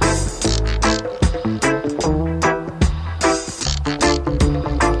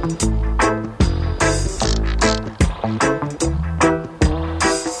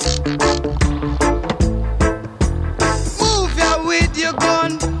 Move ya with your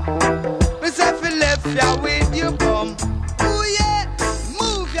gun. Miss if you left ya with your bum. Ooh yeah,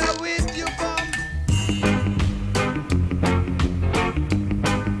 move ya with your bum.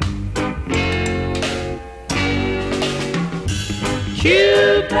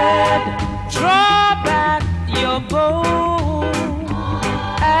 Cupid, draw back your bow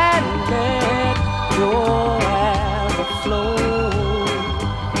and let your arrow flow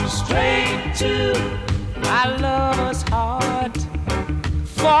straight to my lover's heart.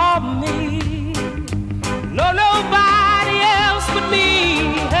 For me, no nobody else but me.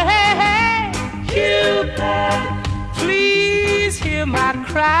 Hey, hey, hey. Cupid, please hear my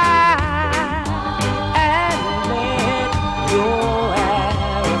cry and let your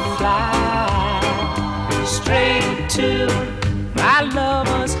arrow fly straight to my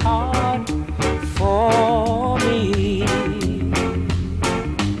lover's heart. For me.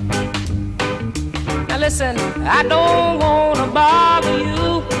 Now listen, I don't wanna bother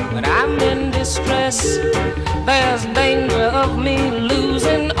you, but I'm in distress. There's danger of me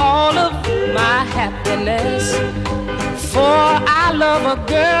losing all of my happiness. For I love a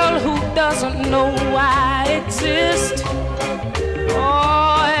girl who doesn't know I exist.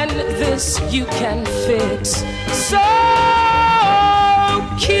 Oh, and this you can fix. So,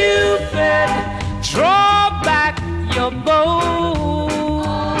 Cupid, draw back your bow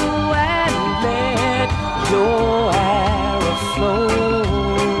and let your arrow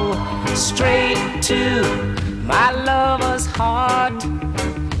flow straight to my lover's heart.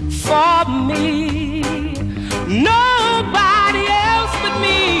 For me, nobody else but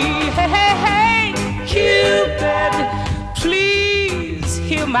me. Hey, hey, hey, Cupid, please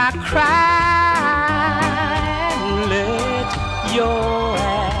hear my cry and let your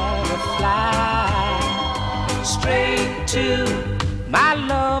arrow fly straight to my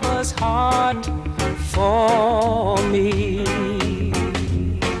lover's heart. For me.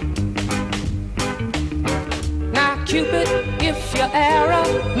 Now, Cupid, if your arrow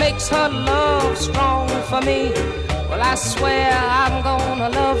makes her love strong for me, well, I swear I'm gonna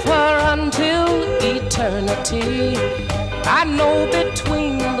love her until eternity. eternity. I know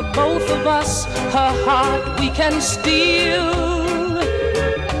between the both of us, her heart we can steal.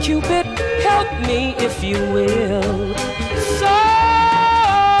 Cupid, help me if you will. So,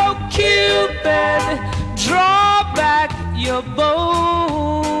 Cupid, draw back your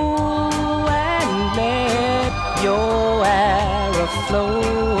bow and let your arrow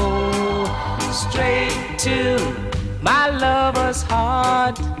flow straight to my lover's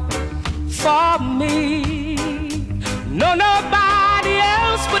heart. For me, no, nobody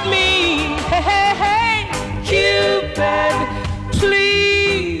else but me. Hey, hey, hey, Cupid,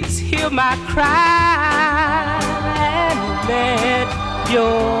 please hear my cry and let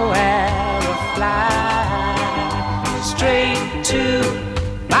your arrow fly straight to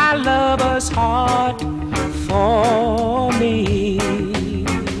my lover's heart for me.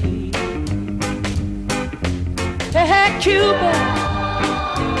 Hey, hey, Cupid,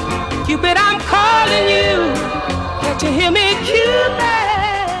 Cupid, I'm calling you. Can't you hear me, Cupid?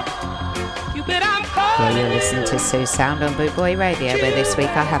 Cupid, I'm calling you. Yeah, you're listening to Sue Sound on Boot Boy Radio, where this week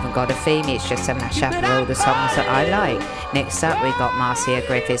I haven't got a theme, it's just a mashup of all the songs that I like. Next up, we got Marcia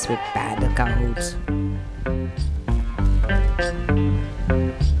Griffiths with Band of Gold.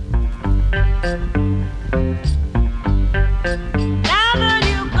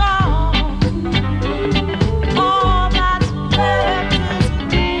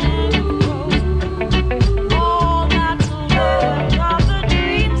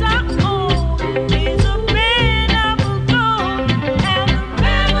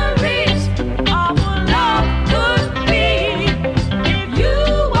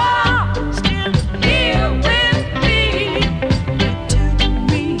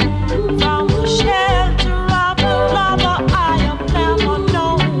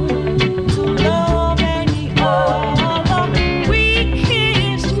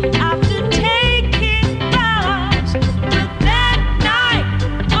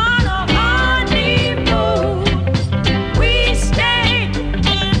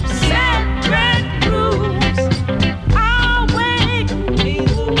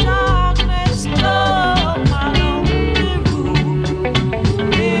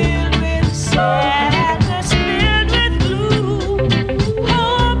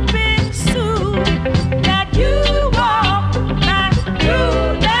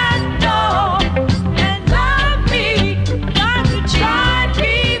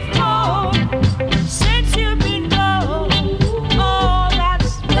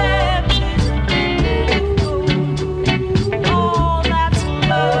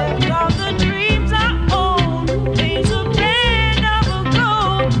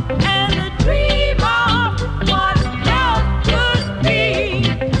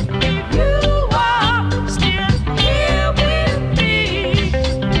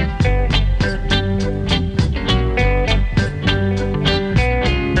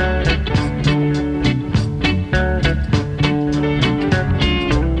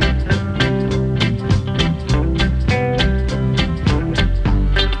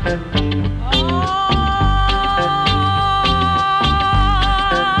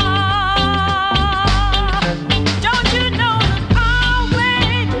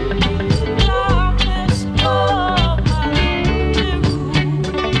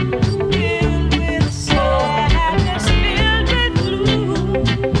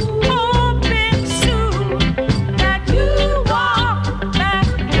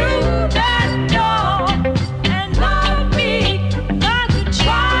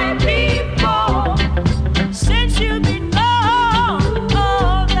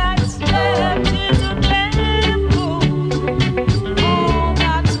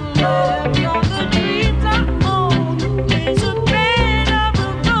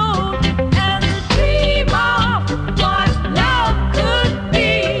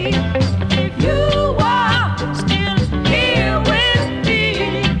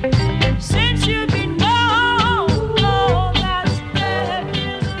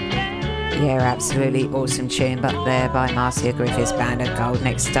 Absolutely awesome tune, but there by Marcia Griffiths, Band of Gold.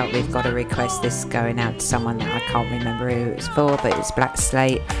 Next up, we've got a request. This is going out to someone that I can't remember who it's for, but it's Black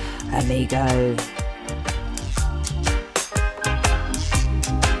Slate, Amigo.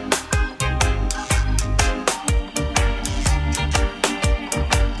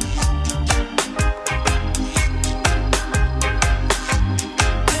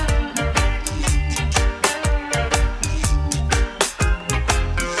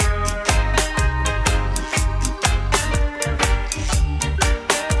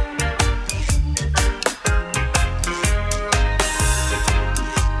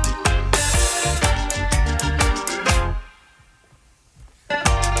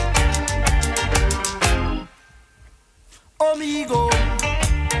 Omigo,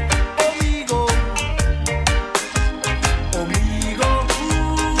 Omigo, Omigo,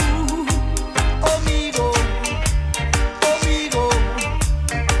 Omigo, Omigo,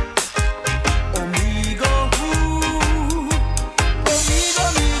 Omigo, Omigo,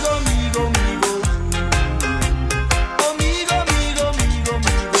 amigo, amigo, amigo, Omigo, amigo, amigo,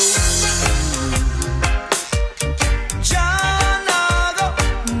 amigo. Jah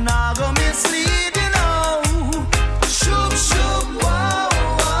nago mislead you now. Shoop shoop wow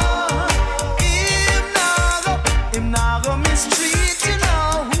wow. Him nago mistreat you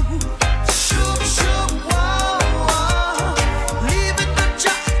now. Shoop shoop wow wow. Leave it to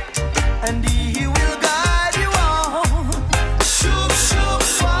Jah and He will guide you on. Shoop shoop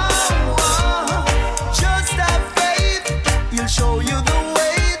wow wow. Just have faith, He'll show you the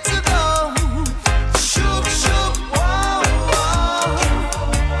way to go. Shoop shoop wow wow.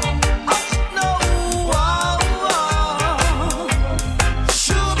 No wow wow.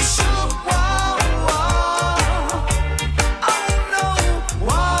 Shoop shoop wow wow. No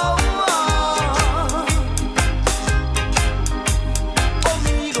wow wow.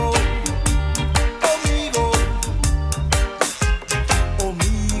 Omigo, Omigo,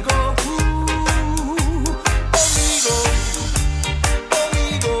 Omigo, Omigo,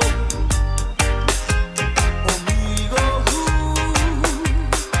 Omigo, Omigo.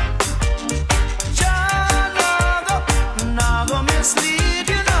 Jah nago mislead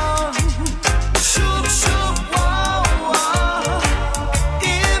you now. Shoop shoop wow wow.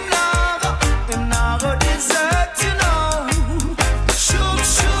 Him nago desert you now. Shoop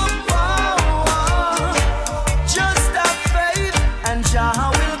shoop wow wow. Just have faith and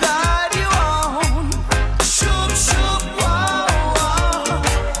Jah will guide you on. Shoop shoop wow wow.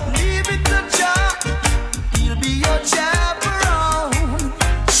 Leave it to Jah, He'll be your chaperone.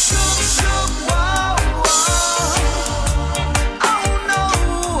 Shoop shoop wow wow. Oh no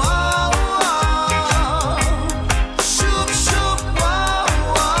wow wow. Shoop shoop wow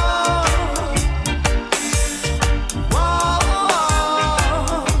wow. Wow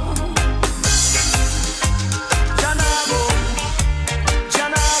wow. Janago,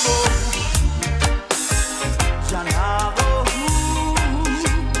 Janago, Janago,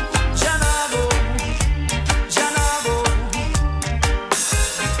 Janago, Janago,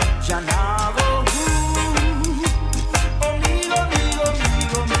 Janago. Omigo, amigo,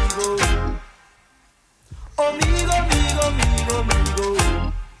 amigo, amigo. Omigo, amigo, amigo, amigo.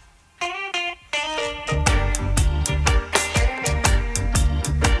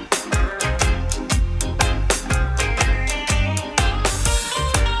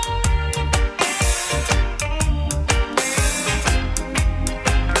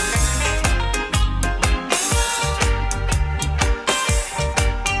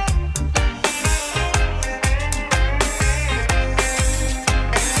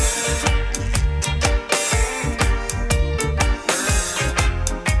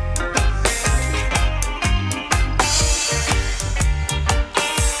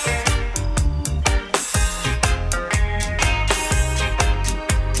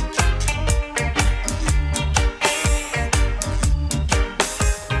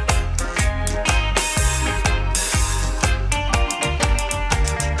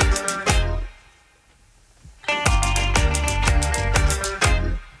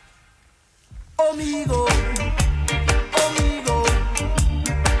 Omigo, Omigo, Omigo,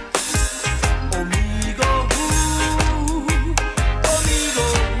 Omigo,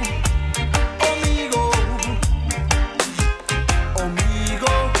 Omigo,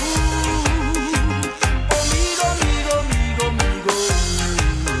 Omigo, Omigo, amigo, amigo, amigo,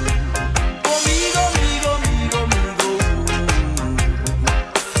 Omigo, amigo, amigo, amigo.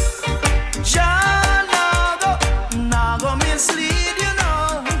 Jah nago mislead you now.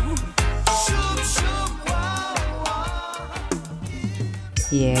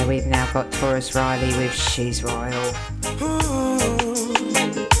 Yeah, we've now got Taurus Riley with She's Royal.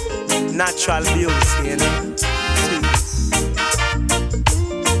 Natural beauty, you know.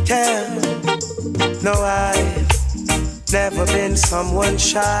 Yeah. No, I've never been someone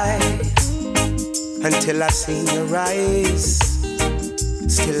shy until I seen your eyes.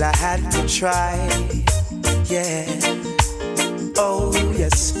 Still I had to try. Yeah. Oh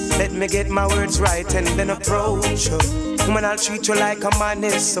yes, let me get my words right and then approach you. Woman, I'll treat you like a man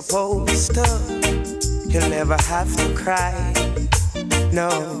is supposed to. You'll never have to cry.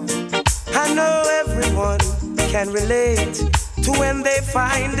 No, I know everyone can relate to when they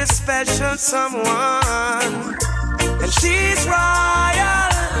find a special someone. And she's royal,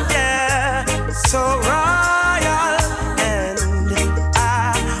 yeah, so royal. And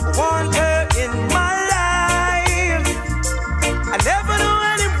I want her in my life.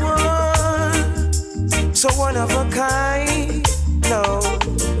 kind. No,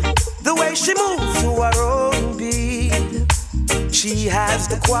 the way she moves to her own beat, she has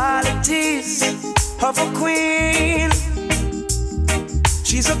the qualities of a queen.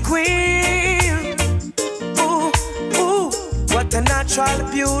 She's a queen. Ooh, ooh, what a natural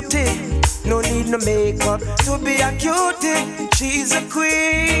beauty. No need no makeup to be a cutie. She's a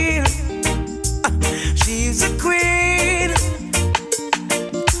queen. She's a queen.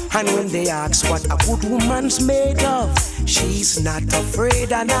 And when they ask what a good woman's made of, she's not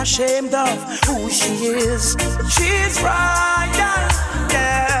afraid and ashamed of who she is. She's royal,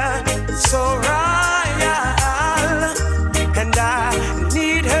 yeah, so royal. And I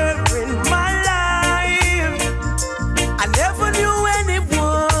need her in my life. I never knew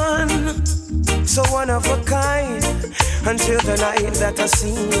anyone so one of a kind until the night that I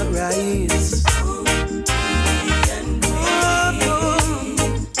seen her rise.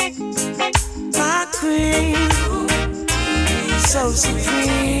 My queen, so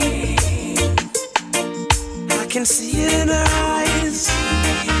supreme. I can see it in her eyes,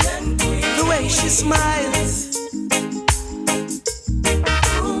 the way she smiles.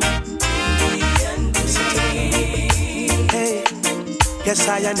 Hey, yes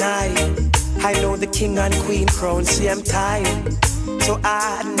I know the king and queen crown same time, so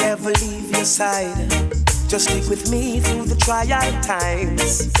I'd never leave your side. Just stick with me through the trial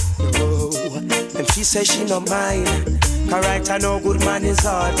times. Oh, and she says she no mind. Alright, I know good man is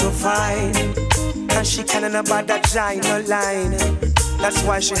hard to find, and she can't about that giant no line. That's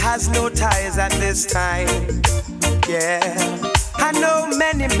why she has no ties at this time. Yeah, I know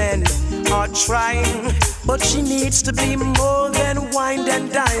many men are trying, but she needs to be more than wine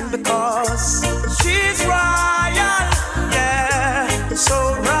and dine, because she's royal, yeah,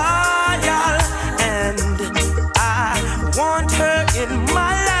 so royal, and I want her in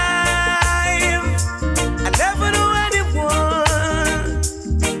my life. I never knew anyone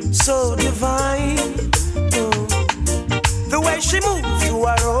so divine. The way she moves to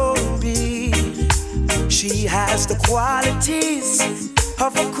her own beat, she has the qualities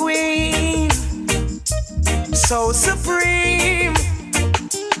of a queen, so supreme.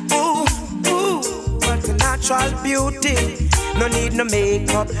 Ooh, ooh, what a natural beauty. No need no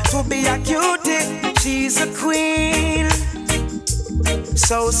makeup to be a cutie. She's a queen,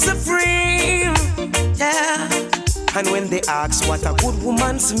 so supreme, yeah. And when they ask what a good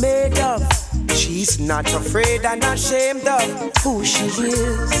woman's made of, she's not afraid and ashamed of who she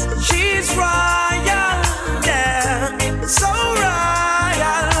is. She's royal, yeah, so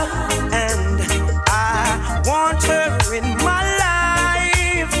royal, and I want her in my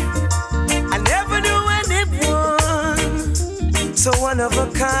life. I never knew anyone so one of a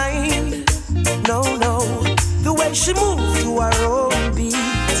kind. No, no, the way she moves to her own beat,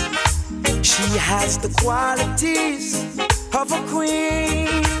 she has the qualities of a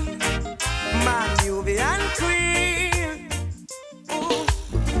queen. My Nubian queen.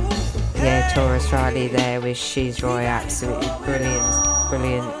 Yeah, Taurus Riley there with She's Roy. Absolutely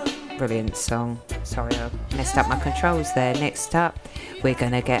brilliant song. Sorry, I messed up my controls there. Next up, we're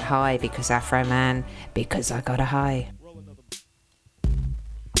gonna get high because Afro Man, because I got a high.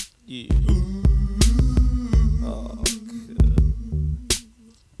 Yeah.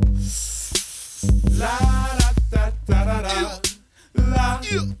 La da da da da la da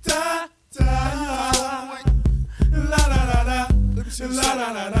da la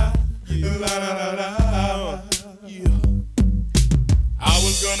la la la la la la. I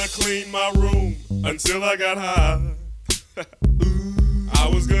was gonna clean my room until I got high. I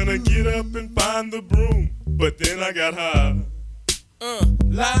was gonna get up and find the broom, but then I got high.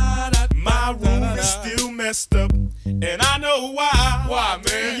 My room is still messed up, and I know why. Why,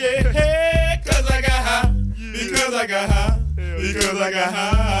 man? Yeah, cause I got high. Because I got high. Because I got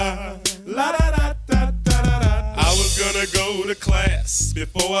high. La da da da da da da. I was gonna go to class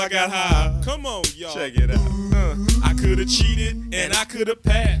before I got high. Come on, y'all. Check it out. I could've cheated and I could've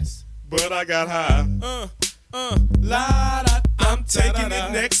passed, but I got high. La da. I'm taking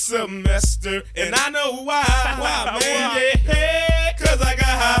it next semester, and I know why. Why, man? Yeah, cause I got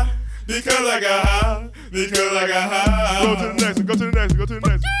high. Because I got high. Because I got high. Go to the next one. Go to the next one. Go to the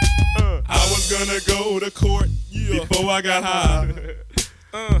next one. I was gonna go to court before I got high.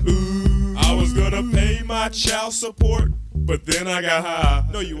 I was gonna pay my child support, but then I got high.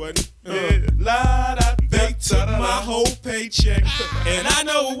 No, you wasn't. They took my whole paycheck, and I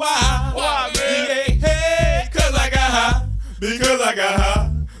know why. Why, man? Hey, cause I got high. Because I got high.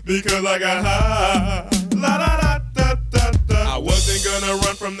 Because I got high. La da da da da da. I wasn't gonna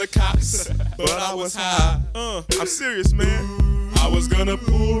run from the cops, but I was high. I'm serious, man. I was gonna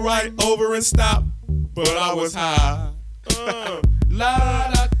pull right over and stop, but I was high.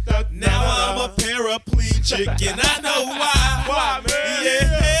 Now I'm a paraplegic and I know why. Why, man?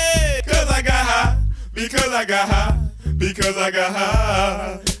 Yeah, cause I got high. Because I got high. Because I got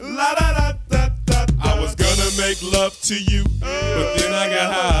high. La da da da da. I was gonna make love to you, but then I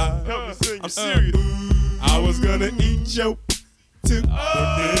got high. I'm serious. I was gonna eat your too,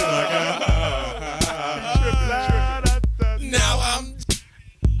 but then I got high. Now I'm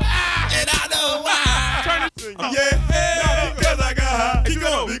and I know why. Yeah, because I got high. Keep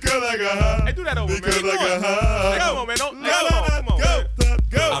going. Because I got high. Hey, do that over, because man. I got high. Come on, man. Come on.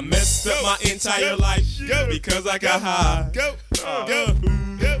 Go. I messed up my entire life because I got high. Go.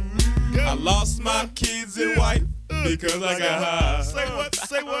 I lost my kids and wife because I got high.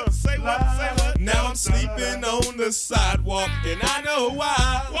 Say what? Now I'm sleeping on the sidewalk and I know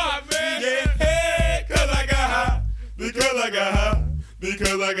why. Why, man? Yeah, cause I got high. Because I got high.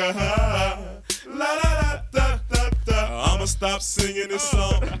 Because I got high. La da da da da. I'ma stop singing this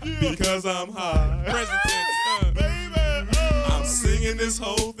song because I'm high. Present tense, baby. I'm singing this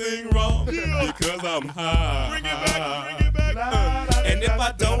whole thing wrong because I'm high. Bring it back. And if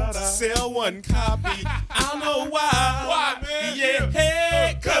I don't sell one copy, I'll know why. Why, man?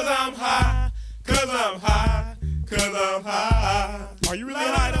 Yeah, cause I'm high. Cause I'm high. Cause I'm high. Are you really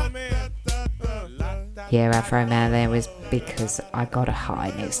high though, man? Yeah, Afro Man there was Because I Got a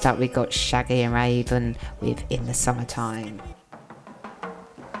High. Next up we got Shaggy and Raven with In the Summertime.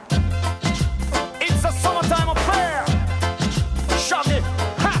 It's a summertime affair. Shaggy,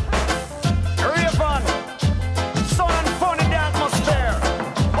 ha, Raven, sun and fun in the atmosphere.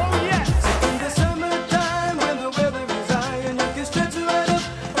 Oh yes. In the summertime when the weather is high and you can stretch right up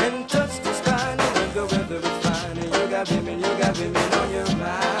and touch the sky. And when the weather is fine and you got women on your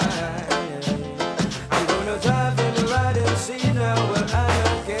mind. Drive and ride and see now what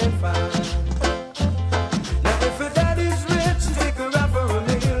I can find. Now if her daddy's rich, take her out for a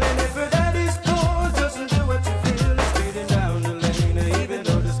meal. And if her daddy's poor, doesn't do what you feel. It's speeding down the lane, even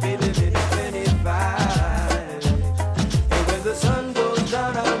though the speed limit is 25. And when the sun goes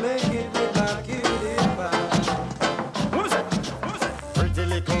down, I'll make it with my cutie pie. Who's it? Pretty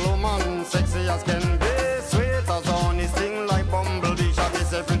little woman, sexy as can be, sweet as honey, sting like bumblebee. Shaggy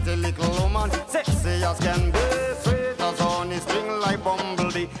say pretty little woman, sexy as can be.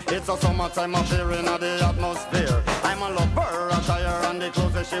 It's a summertime affair in the atmosphere. I'm a lover, attire and the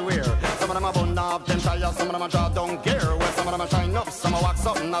clothes that she wear. Some of them are bun up, them tires, some of them are draw down gear. Well, some of them are shine up, some are wax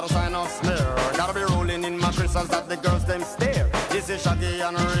up, not a sign of smear. Gotta be rolling in my crystals that the girls them stare. This is Shaggy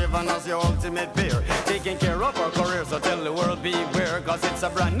and Raven as your ultimate pair. Taking care of our career, so tell the world beware. Cause it's a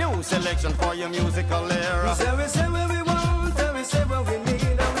brand new selection for your musical era. We say what we want, and we say what we need.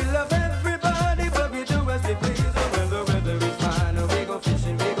 And we love everybody, but we do as we please. When the weather is fine, we go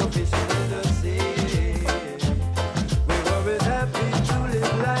fishing in the sea. We're always happy to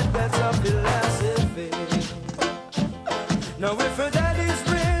live life, that's our philosophy. Now if her daddy's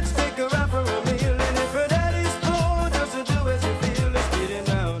rich, take her out for a meal. And if her daddy's poor, doesn't do as you feel. It's speeding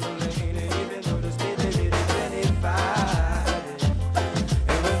down the lane, and even though the speed limit is 25.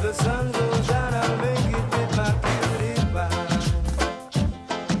 And when the sun goes down, I'll make it with my cutie pie.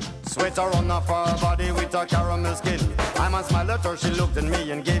 Sweater on off her body with a caramel skin. I'm on smile at her, she looked at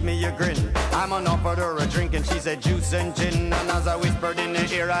me and gave me a grin. I'm on offered her a drink and she said juice and gin. And as I whispered in her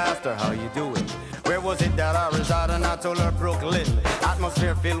ear, I asked her, how you doing? Where was it that I resided? And I told her Brooklyn.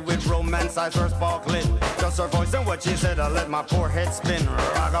 Atmosphere filled with romance, eyes were sparkling. Just her voice and what she said, I let my poor head spin.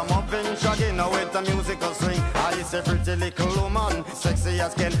 Ragamuffin, Shaggy, now with a musical swing. I is a pretty little woman, sexy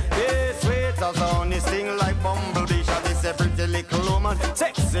as can be, sweet as honey, sting like bumblebee. Shaggy is a pretty little woman,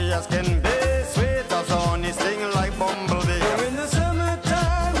 sexy as can be, sweet as honey, sting like bumblebee. You're in the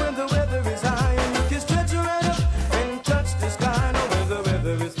summertime when the weather is high and you can stretch right up and touch the sky. Now when the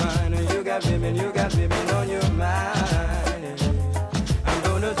weather is fine and you got women on your mind. I'm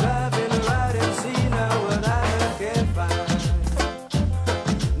gonna drive and ride and see now what I can find.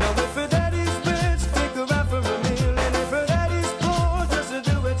 Now if her daddy's rich, take her out for a meal. And if her daddy's poor, doesn't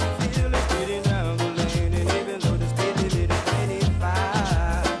do what you feel. It's speeding down the lane, and even though the speed limit is 25.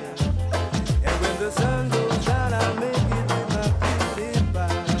 And when the sun goes down, I'll make it with my cutie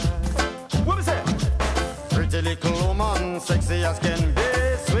pie. What was that? Pretty little woman, sexy as can be,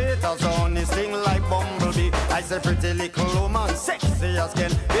 sweet as honey, sting like bumblebee. I said pretty little woman, sexy as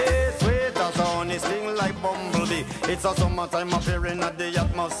can be, sweet as honey, sting like bumblebee. It's a summertime affair in the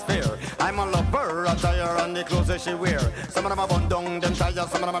atmosphere. I'm a lover, attire and the clothes that she wear. Some of them are bun down, them tires,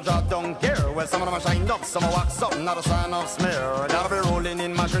 some of them are draw down gear. Well, some of them are shine up, some are wax up, not a sign of smear. Gotta be rolling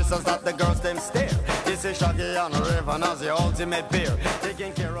in my crystals that the girls them stare. This say Shaggy and Raven as the ultimate pair,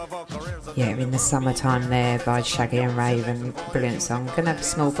 taking care of our careers. Yeah, in the summertime there by Shaggy and Raven. Brilliant song. Gonna have a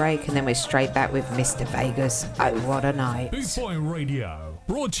small break and then we're straight back with Mr. Vegas. Oh, what a night. Boot Boy Radio.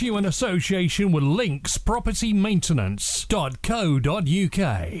 Brought to you in association with Links Property Maintenance.co.uk.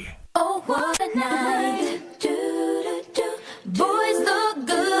 Oh, what a night. Boys look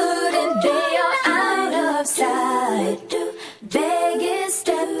good and they are out of sight. Vegas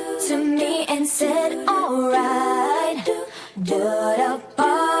stepped to me and said, alright. What a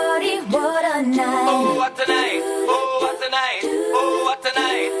party, what a night. Oh, what a night. Oh, what a night. Oh, what a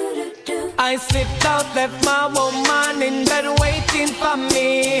night. I slipped out, left my woman in bed waiting for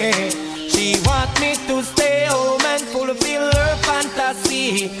me. She want me to stay home and fulfill her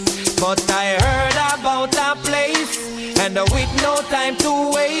fantasy. But I heard about a place, and with no time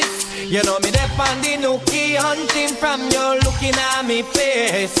to waste, you know me dep on the nookie hunting from you looking at me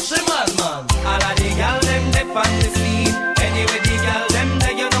face. She mad man. All of the gal them dep on the scene. Anyway the gal them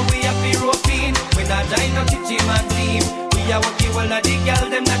there, you know we have the roping. We not join no kitchen man team. We are working well of the gal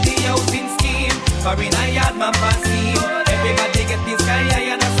them not the housing scheme. For in I had my passy. Everybody get this guy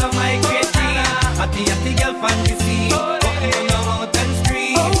high and that's my great dream. At the girl fantasy. Walking on the mountain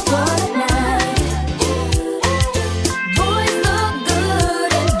street. Oh, what a night. Boys look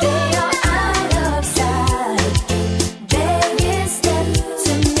good and they are out of sight. Vegas stepped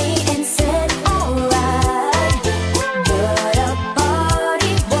to me and said, alright. What a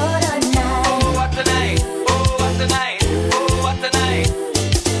party, what a night. Oh, what a night. Oh, what a night. Oh, what a night.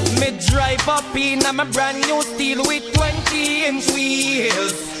 Me drive up in my brand new steel with 20-inch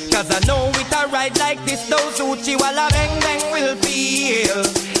wheels. Cause I know with a ride like this, those Uchi Walla Bang Bang will feel.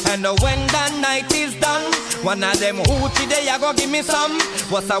 And when the night is done, one of them Uchi they a go give me some.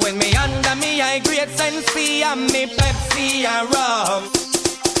 What's that when me under me high grade Sensi and me Pepsi and rum.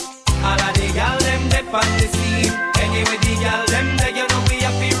 All of the gal them dep on the scene. Anyway the gal them there, you know we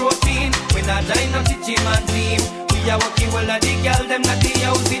have the routine. We not join no teaching man team. We are working well of the gal them not the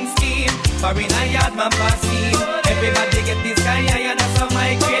housing scheme. For in I had my passy. Everybody get this guy high and that's how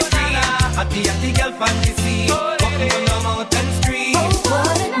my great dream. At the girl fantasy. Walking on the mountain street. Oh,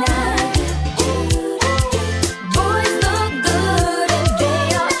 what a night. Boys look good and they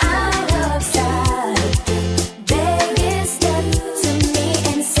are out of sight. Vegas stepped to me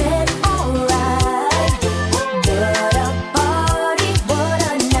and said, alright. What a party, what a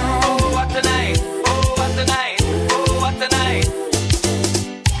night. Oh, what a night. Oh, what a night. Oh, what a night.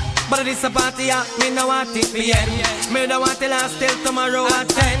 But this a party, me no want it for end. Me no want it last till tomorrow at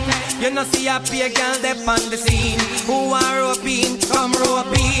 10. You know see a pay girl dep on the scene. Who are roping, come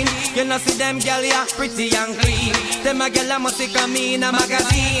roping. You know see them girl ya pretty and clean. Them a girl a must come in a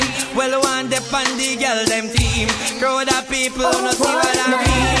magazine. Well one dep on the girl them team. Crowd of people no see what I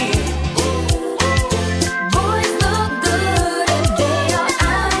mean. Boys look good and they are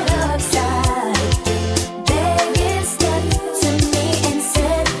out of sight. Vegas stepped to me and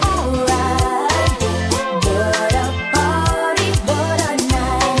said, alright. What a party, what a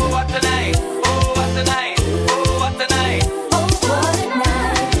night. Oh, what a night. Oh, what a night. Oh, what a night. Oh, what a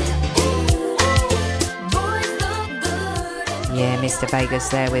night. Boys look good. Yeah, Mr. Vegas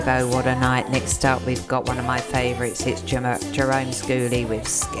there with Oh What a Night. Next up, we've got one of my favourites. It's Jerome Schooley with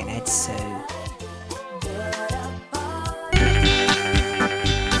Skinhead Sue.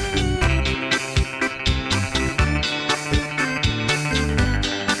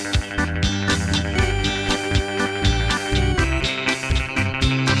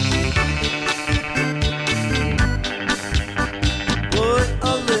 Put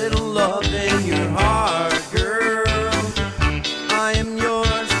a little love in your heart, girl. I am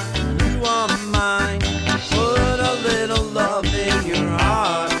yours, you are mine. Put a little love in your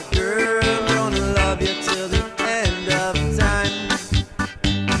heart, girl. Gonna love you till the end of time.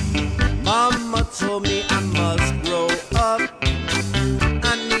 Mama told me I must grow up.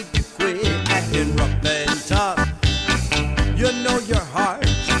 I need to quit acting rough and tough. You know your heart,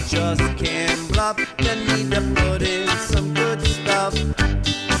 you just can't bluff. You need to put in some good stuff.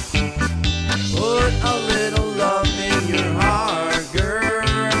 Put a little love in your heart, girl.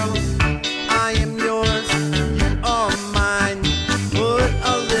 I am yours, you are mine. Put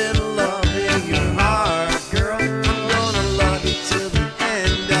a little love in your heart, girl. I'm gonna love you till the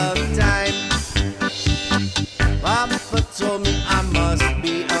end of time. Papa told me I must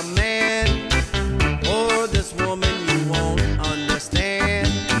be a man. For this woman you won't understand.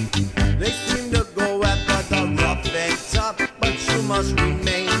 They seem to go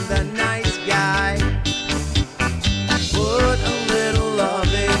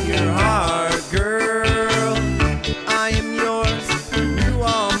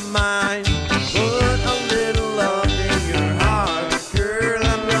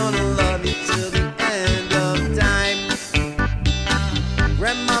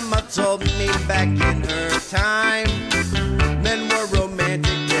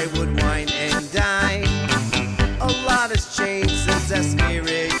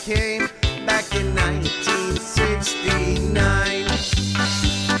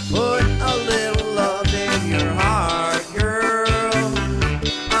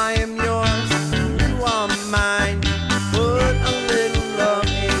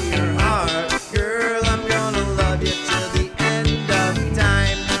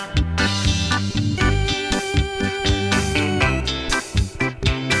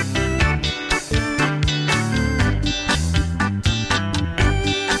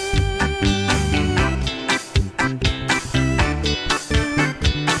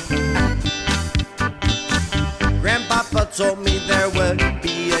would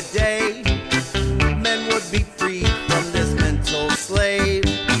be a day men would be free from this mental slave.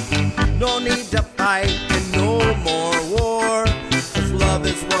 No need to fight and no more war, 'cause love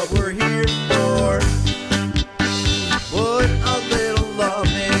is what we're here for. Put a little love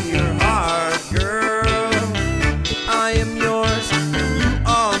in your heart, girl. I am yours, you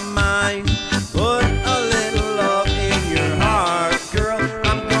are mine. Put a little love in your heart, girl.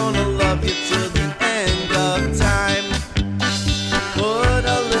 I'm gonna love you till the end of time. Put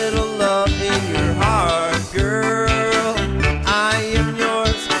a little love in your heart, girl. I am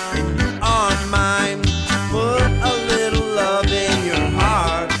yours and you are mine. Put a little love in your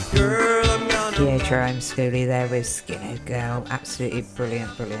heart, girl. I'm gonna. Yeah, Jerome Schooley there with Skinhead Girl. Absolutely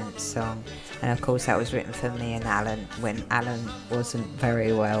brilliant, brilliant song. And of course that was written for me and Alan when Alan wasn't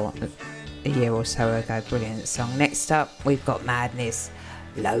very well a year or so ago. Brilliant song. Next up we've got Madness,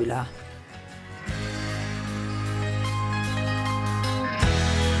 Lola.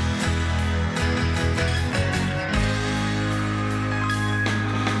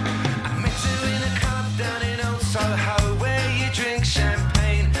 In a club down in Old Soho where you drink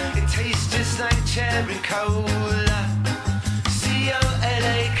champagne. It tastes just like cherry cola.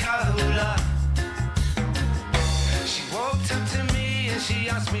 C-O-L-A cola. She walked up to me and she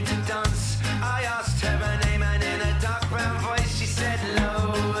asked me to dance. I asked her her name and in a dark brown voice she said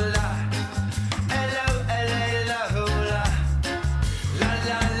Lola. L-O-L-A Lola. La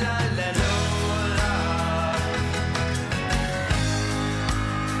la la la Lola.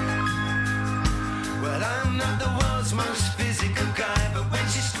 Well, I'm not the world's most physical guy, but when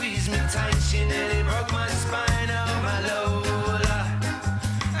she squeezed me tight, she nearly broke my spine. Oh, my Lola.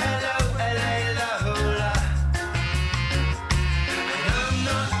 L-O-L-A Lola. And I'm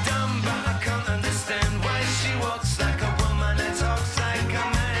not dumb, but I can't understand why she walks like a woman and talks like a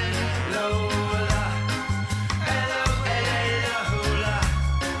man. Lola. L-O-L-A Lola.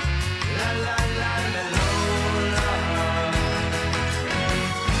 La la la la Lola.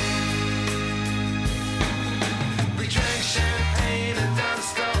 We drank champagne and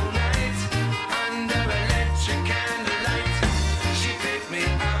danced all night under electric candlelight. She picked me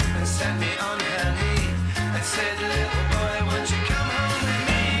up and sat me on her knee and said, little boy, won't you come home with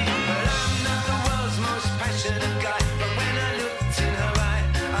me? But I'm not the world's most passionate guy, but when I looked in her eye,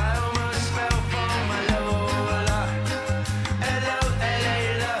 I almost fell for my Lola. L-O-L-A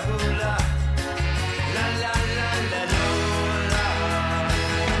Lola. La la la la Lola.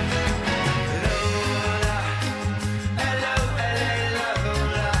 Lola. L-O-L-A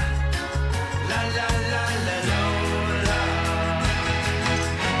Lola. La la la la Lola.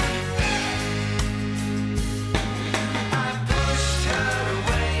 I pushed her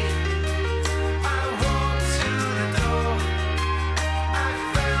away. I walked to the door. I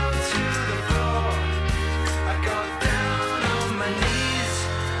fell to the floor. I got down on my knees.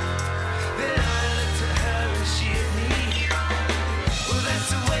 Then I looked at her and she at me. Well, that's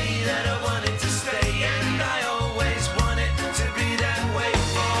the way that I wanted to stay, and I always wanted to be that way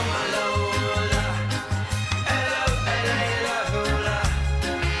for my Lola. L-O-L-A Lola.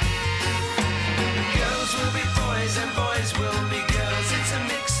 Girls will be boys and boys will be girls. It's a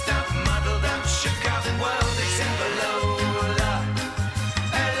mixed up, muddled up, shook up world except for Lola.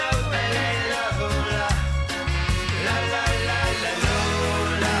 L-O-L-A Lola. La la la la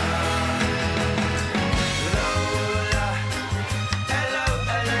Lola. Lola.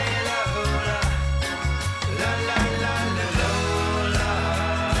 L-O-L-A Lola. La la la la Lola.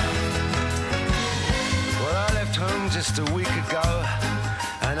 Well, I left home just a week ago,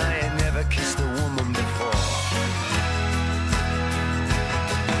 and I had never kissed a woman before.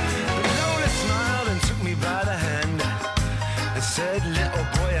 But Lola smiled and took me by the hand and said, little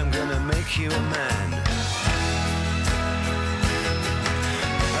boy, I'm gonna make you a man.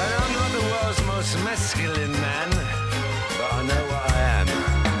 And I'm not the world's most masculine man, but I know what I am.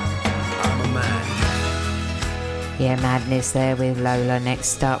 I'm a man. Yeah, Madness there with Lola.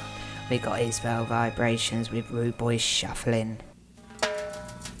 Next up we got Isbell Vibrations with Rude Boy Shuffling.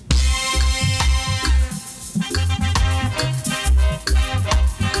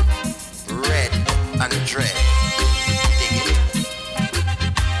 Red and dread. Dig it.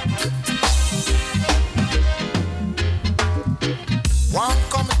 One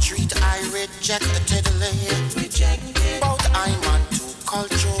come treat I rejectedly. Both I'm on to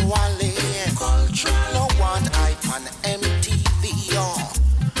culturally. No one I on MTV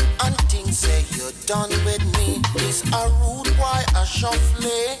and things say you're done with me. It's a rude boy a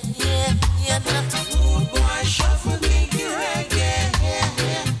shuffling. Rude boy shuffling.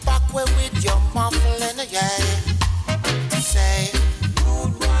 Back way with your muffling, yeah. Say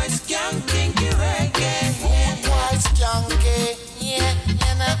rude boy skanking reggae. Rude boy skanking, yeah.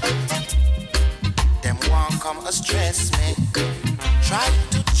 stress me. Try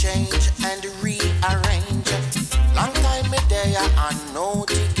to change and rearrange. Long time me there and know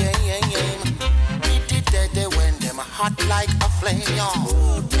the game. Me the dead when them hot like a flame.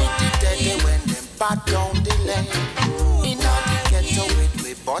 Me the dead when them bad down the lane. In all the ghetto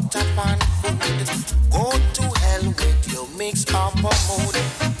with butter pan food. Go to hell with your mix up a mood.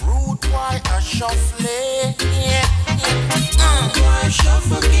 Rude boy a shuffle. Boy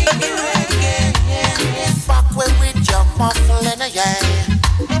shuffle give me reggae. Back way with your muffling, yeah.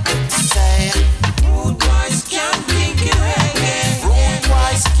 Say rude boys can't think reggae. Rude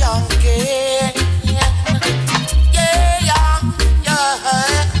boys can't get.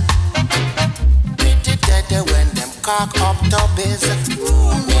 When them cock up tubbies, me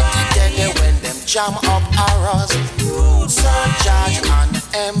the dead when them jam up arrows. Sir George and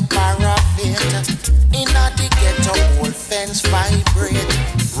Emperor Fate. Inna the ghetto old fence vibrate.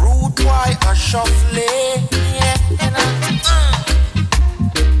 Rude boy a shuffle.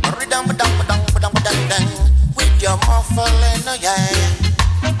 With your muffling, yeah.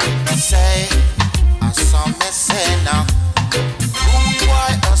 Say, I saw me say now. Rude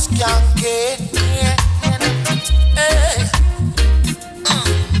boy a skanky.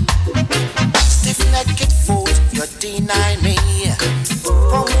 Stiff-necked fool, you deny me.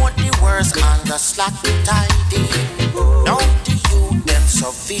 Promote the worst and the slack tidy. Now the youth them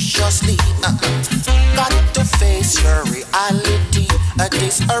so viciously. Got to face your reality.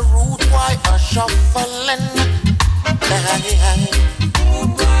 This a rude boy a shuffling.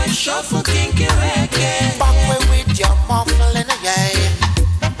 Rude boy shuffle kinky reggae. Back way with your muffling, yeah.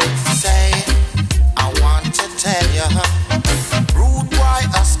 Say, I want to tell you, rude boy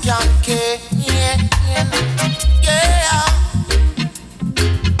a skanky, yeah.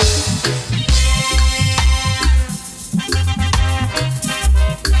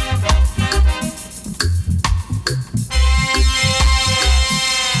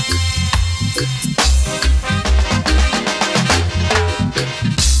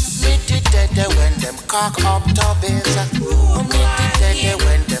 Me the dead when them cock up tubbies. Me the dead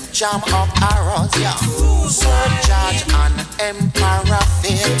when them jam up arrows, yeah. Sir George and Emperor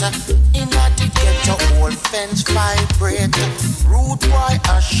Fate. Inna the ghetto old fence vibrate. Rude boy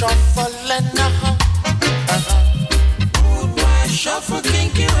a shuffling. Rude boy shuffle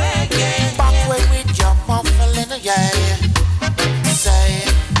kinky reggae. Back way with your muffling, yeah. Say,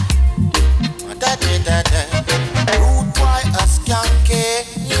 da. Rude boy a skanky,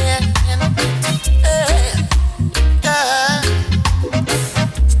 yeah.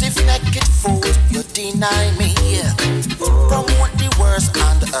 Stiff-necked fool, you deny me. Promote the worst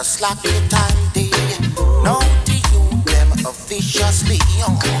and a slack tidy. Now the youth them viciously.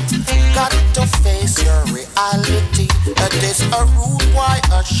 Got to face your reality. This a rude boy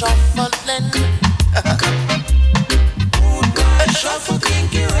a shuffling. Rude boy a shuffle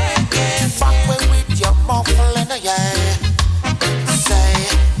kinky reggae. Back way with your muffling, yeah. Say,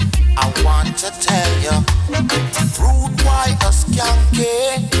 I want to tell you, rude boy a skanky,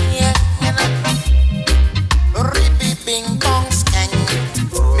 yeah. Ribby bing bong skeng.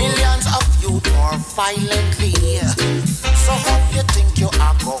 Millions of youth more violently. So how you think you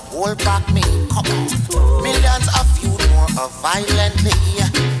are go hold back me? Come on. Millions of youth more violently.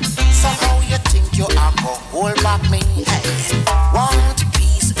 So how you think you are go hold back me? Hey, want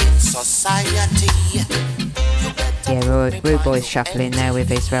peace in society. Yeah, Rude Boy's shuffling there with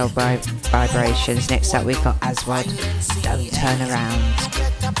his vibrations. Next up we've got Aswad, Don't Turn Around.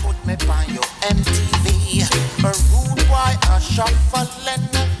 Put me on your MTV. A rude boy a shuffling.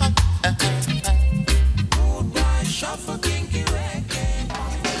 Rude boy shuffle kinky reggae.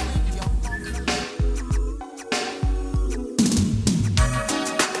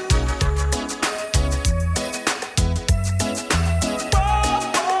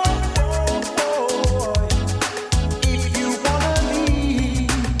 If you wanna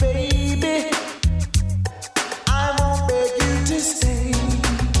leave, baby, I won't beg you to stay.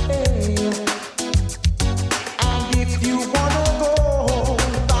 And if you wanna go,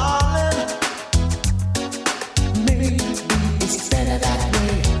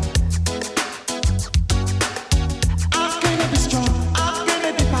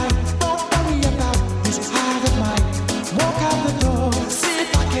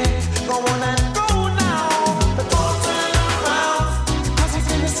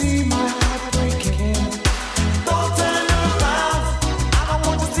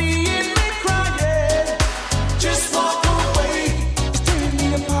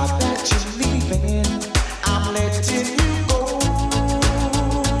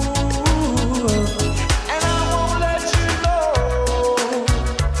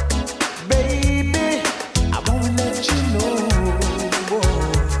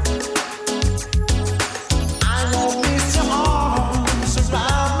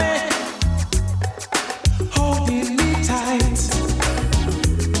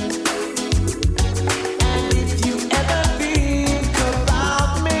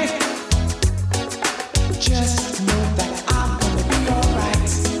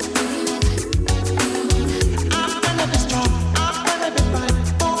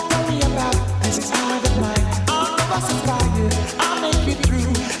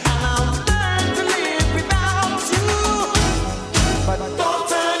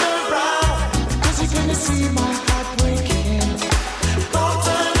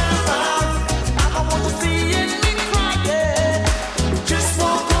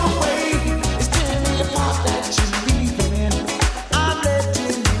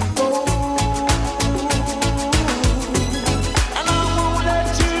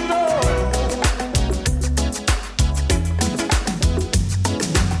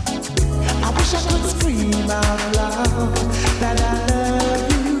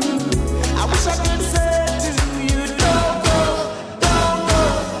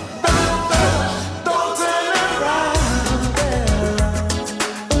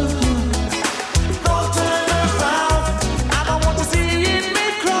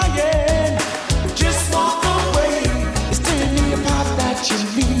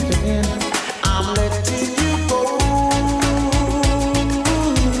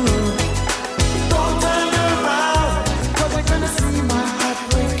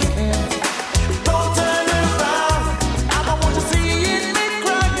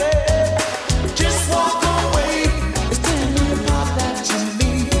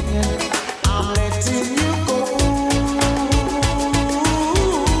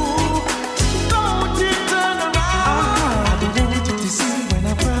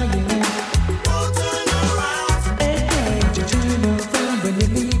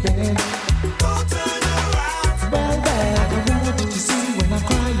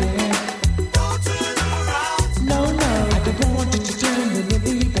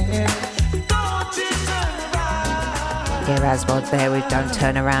 Dazbod there with Don't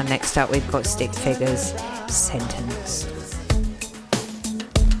Turn Around. Next up we've got Stick Figures, Sentence.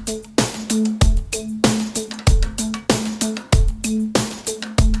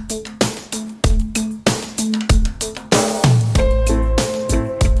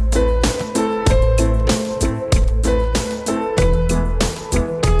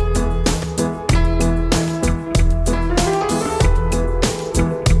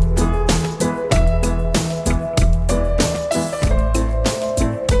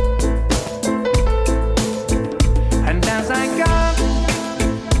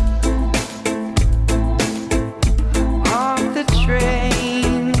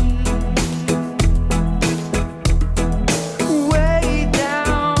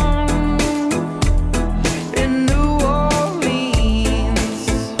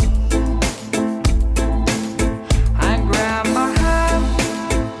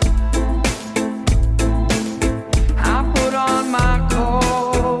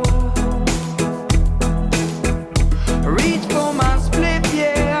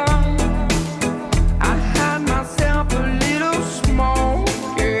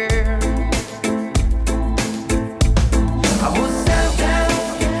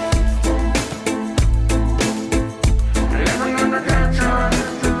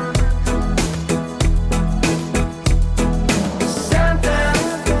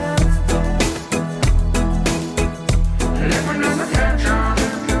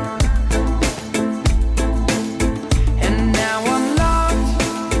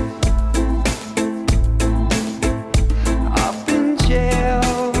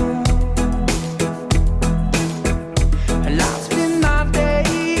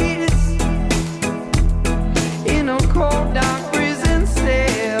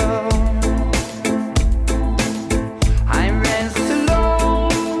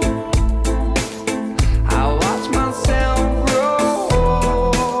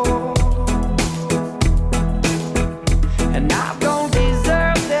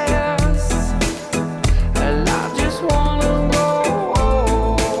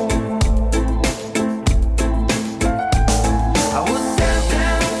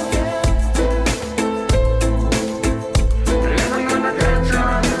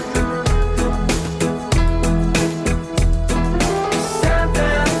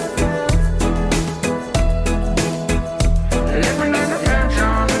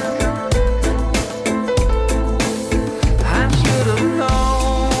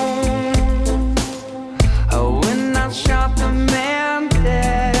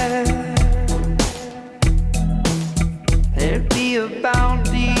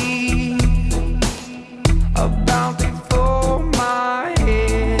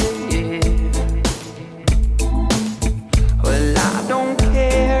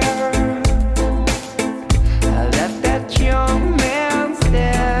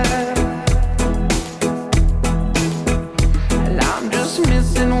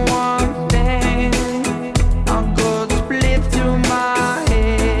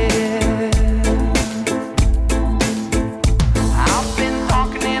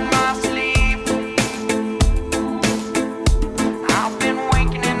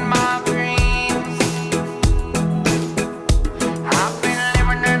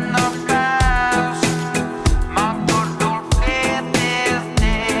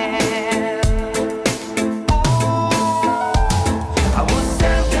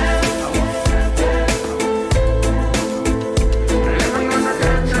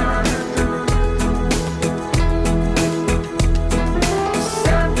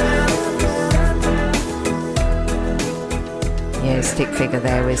 Stick Figure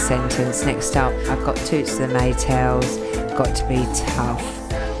there with Sentence. Next up, I've got Toots the Maytals, Got to Be Tough.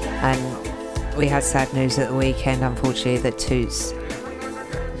 And we had sad news at the weekend, unfortunately, that Toots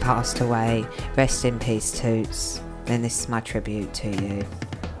passed away. Rest in peace, Toots. And this is my tribute to you.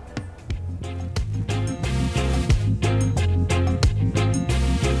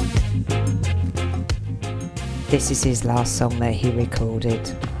 This is his last song that he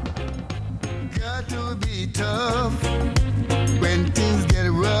recorded. Got to be tough when things get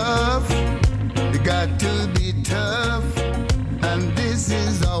rough. You got to be tough, and this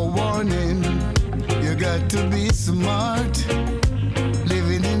is a warning. You got to be smart.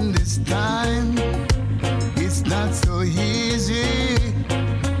 Living in this time, it's not so easy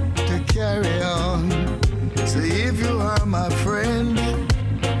to carry on. So if you are my friend,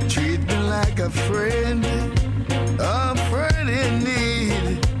 treat me like a friend in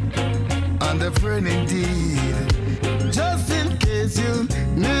need, and a friend indeed. Just in case you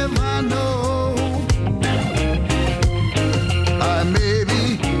never know,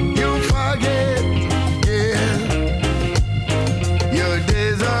 maybe you forget, yeah.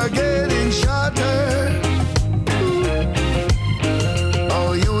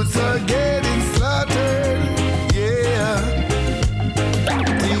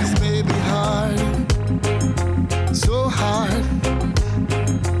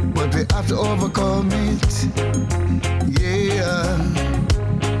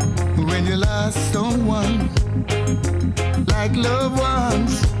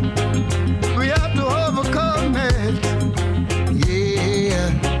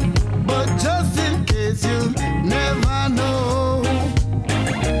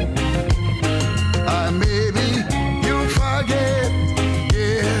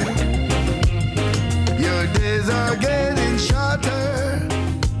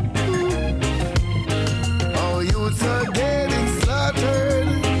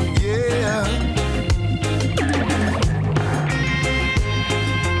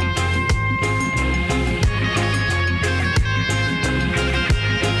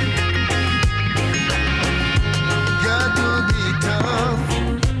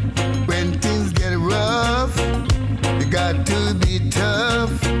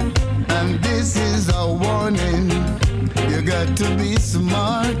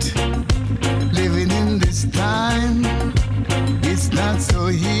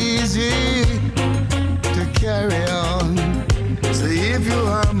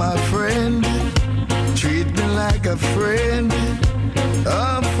 my friend. Treat me like a friend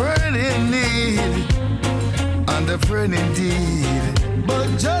in need, and a friend indeed. But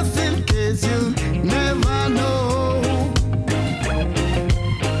just in case you never know,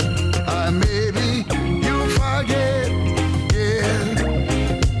 maybe you forget, yeah.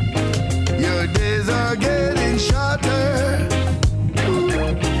 Your days are getting shorter.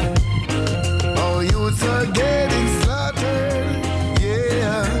 Oh, youths are getting slaughtered,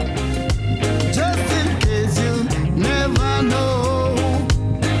 yeah. Just in case you never know,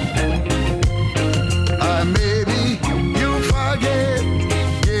 maybe you forget,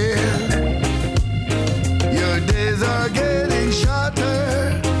 yeah. Your days are getting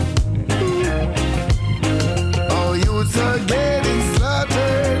shorter. Oh, youths are getting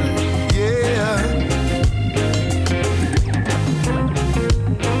slaughtered, yeah.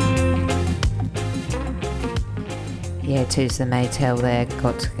 Yeah, Toots the Maytell there.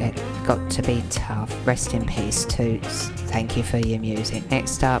 Got to be tough. Rest in peace, Toots. Thank you for your music.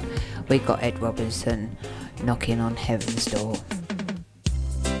 Next up, we got Ed Robinson, Knocking on Heaven's Door.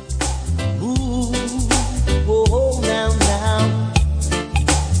 Ooh, oh, now, now.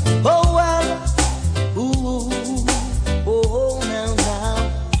 Oh, well. Ooh, oh, now, now.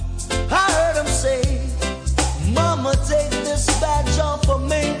 I heard him say, Mama, take this badge off of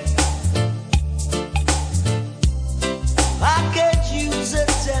me. I can't use it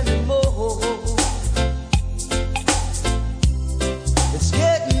anymore. It's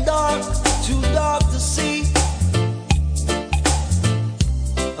getting dark, too dark to see.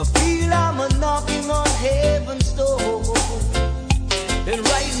 I feel I'm a knocking on heaven's door. And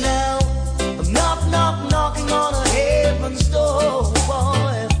right now, I'm knocking on a heaven's door,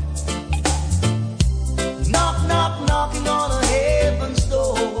 boy. Knocking on a heaven's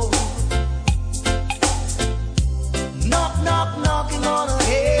door. Knocking on a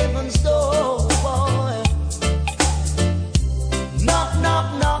heaven's door, boy.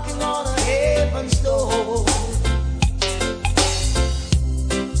 Knocking on a heaven's door.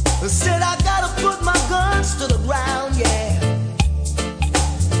 I said I gotta put my guns to the ground, yeah.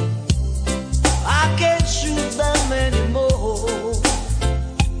 I can't shoot them anymore.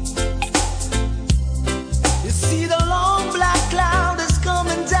 You see the long black cloud is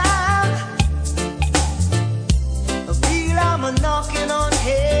coming down. I feel I'm a knocking on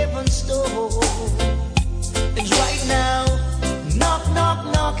heaven's door. And right now,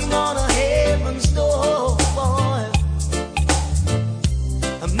 knocking on a heaven's door, boy.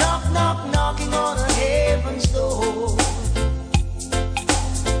 I'm knocking on a heaven's door.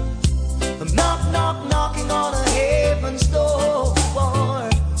 I'm knocking on a heaven's door, boy.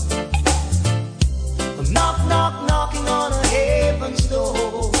 I'm knocking on a heaven's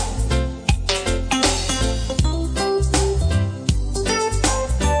door.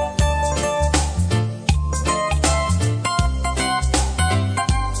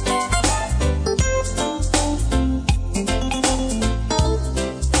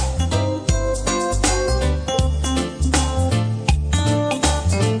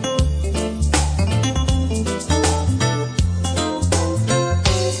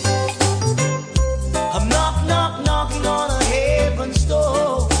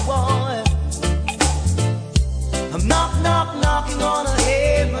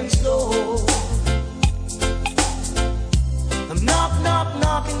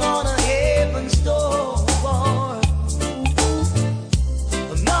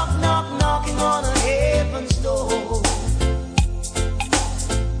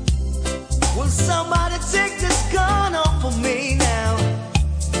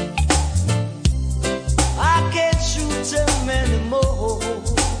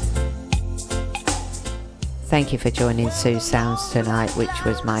 Thank you for joining Sue Sounds tonight, which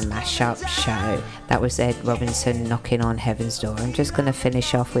was my mashup show. That was Ed Robinson, Knocking on Heaven's Door. I'm just going to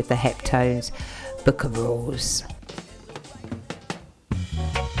finish off with the Heptones, Book of Rules.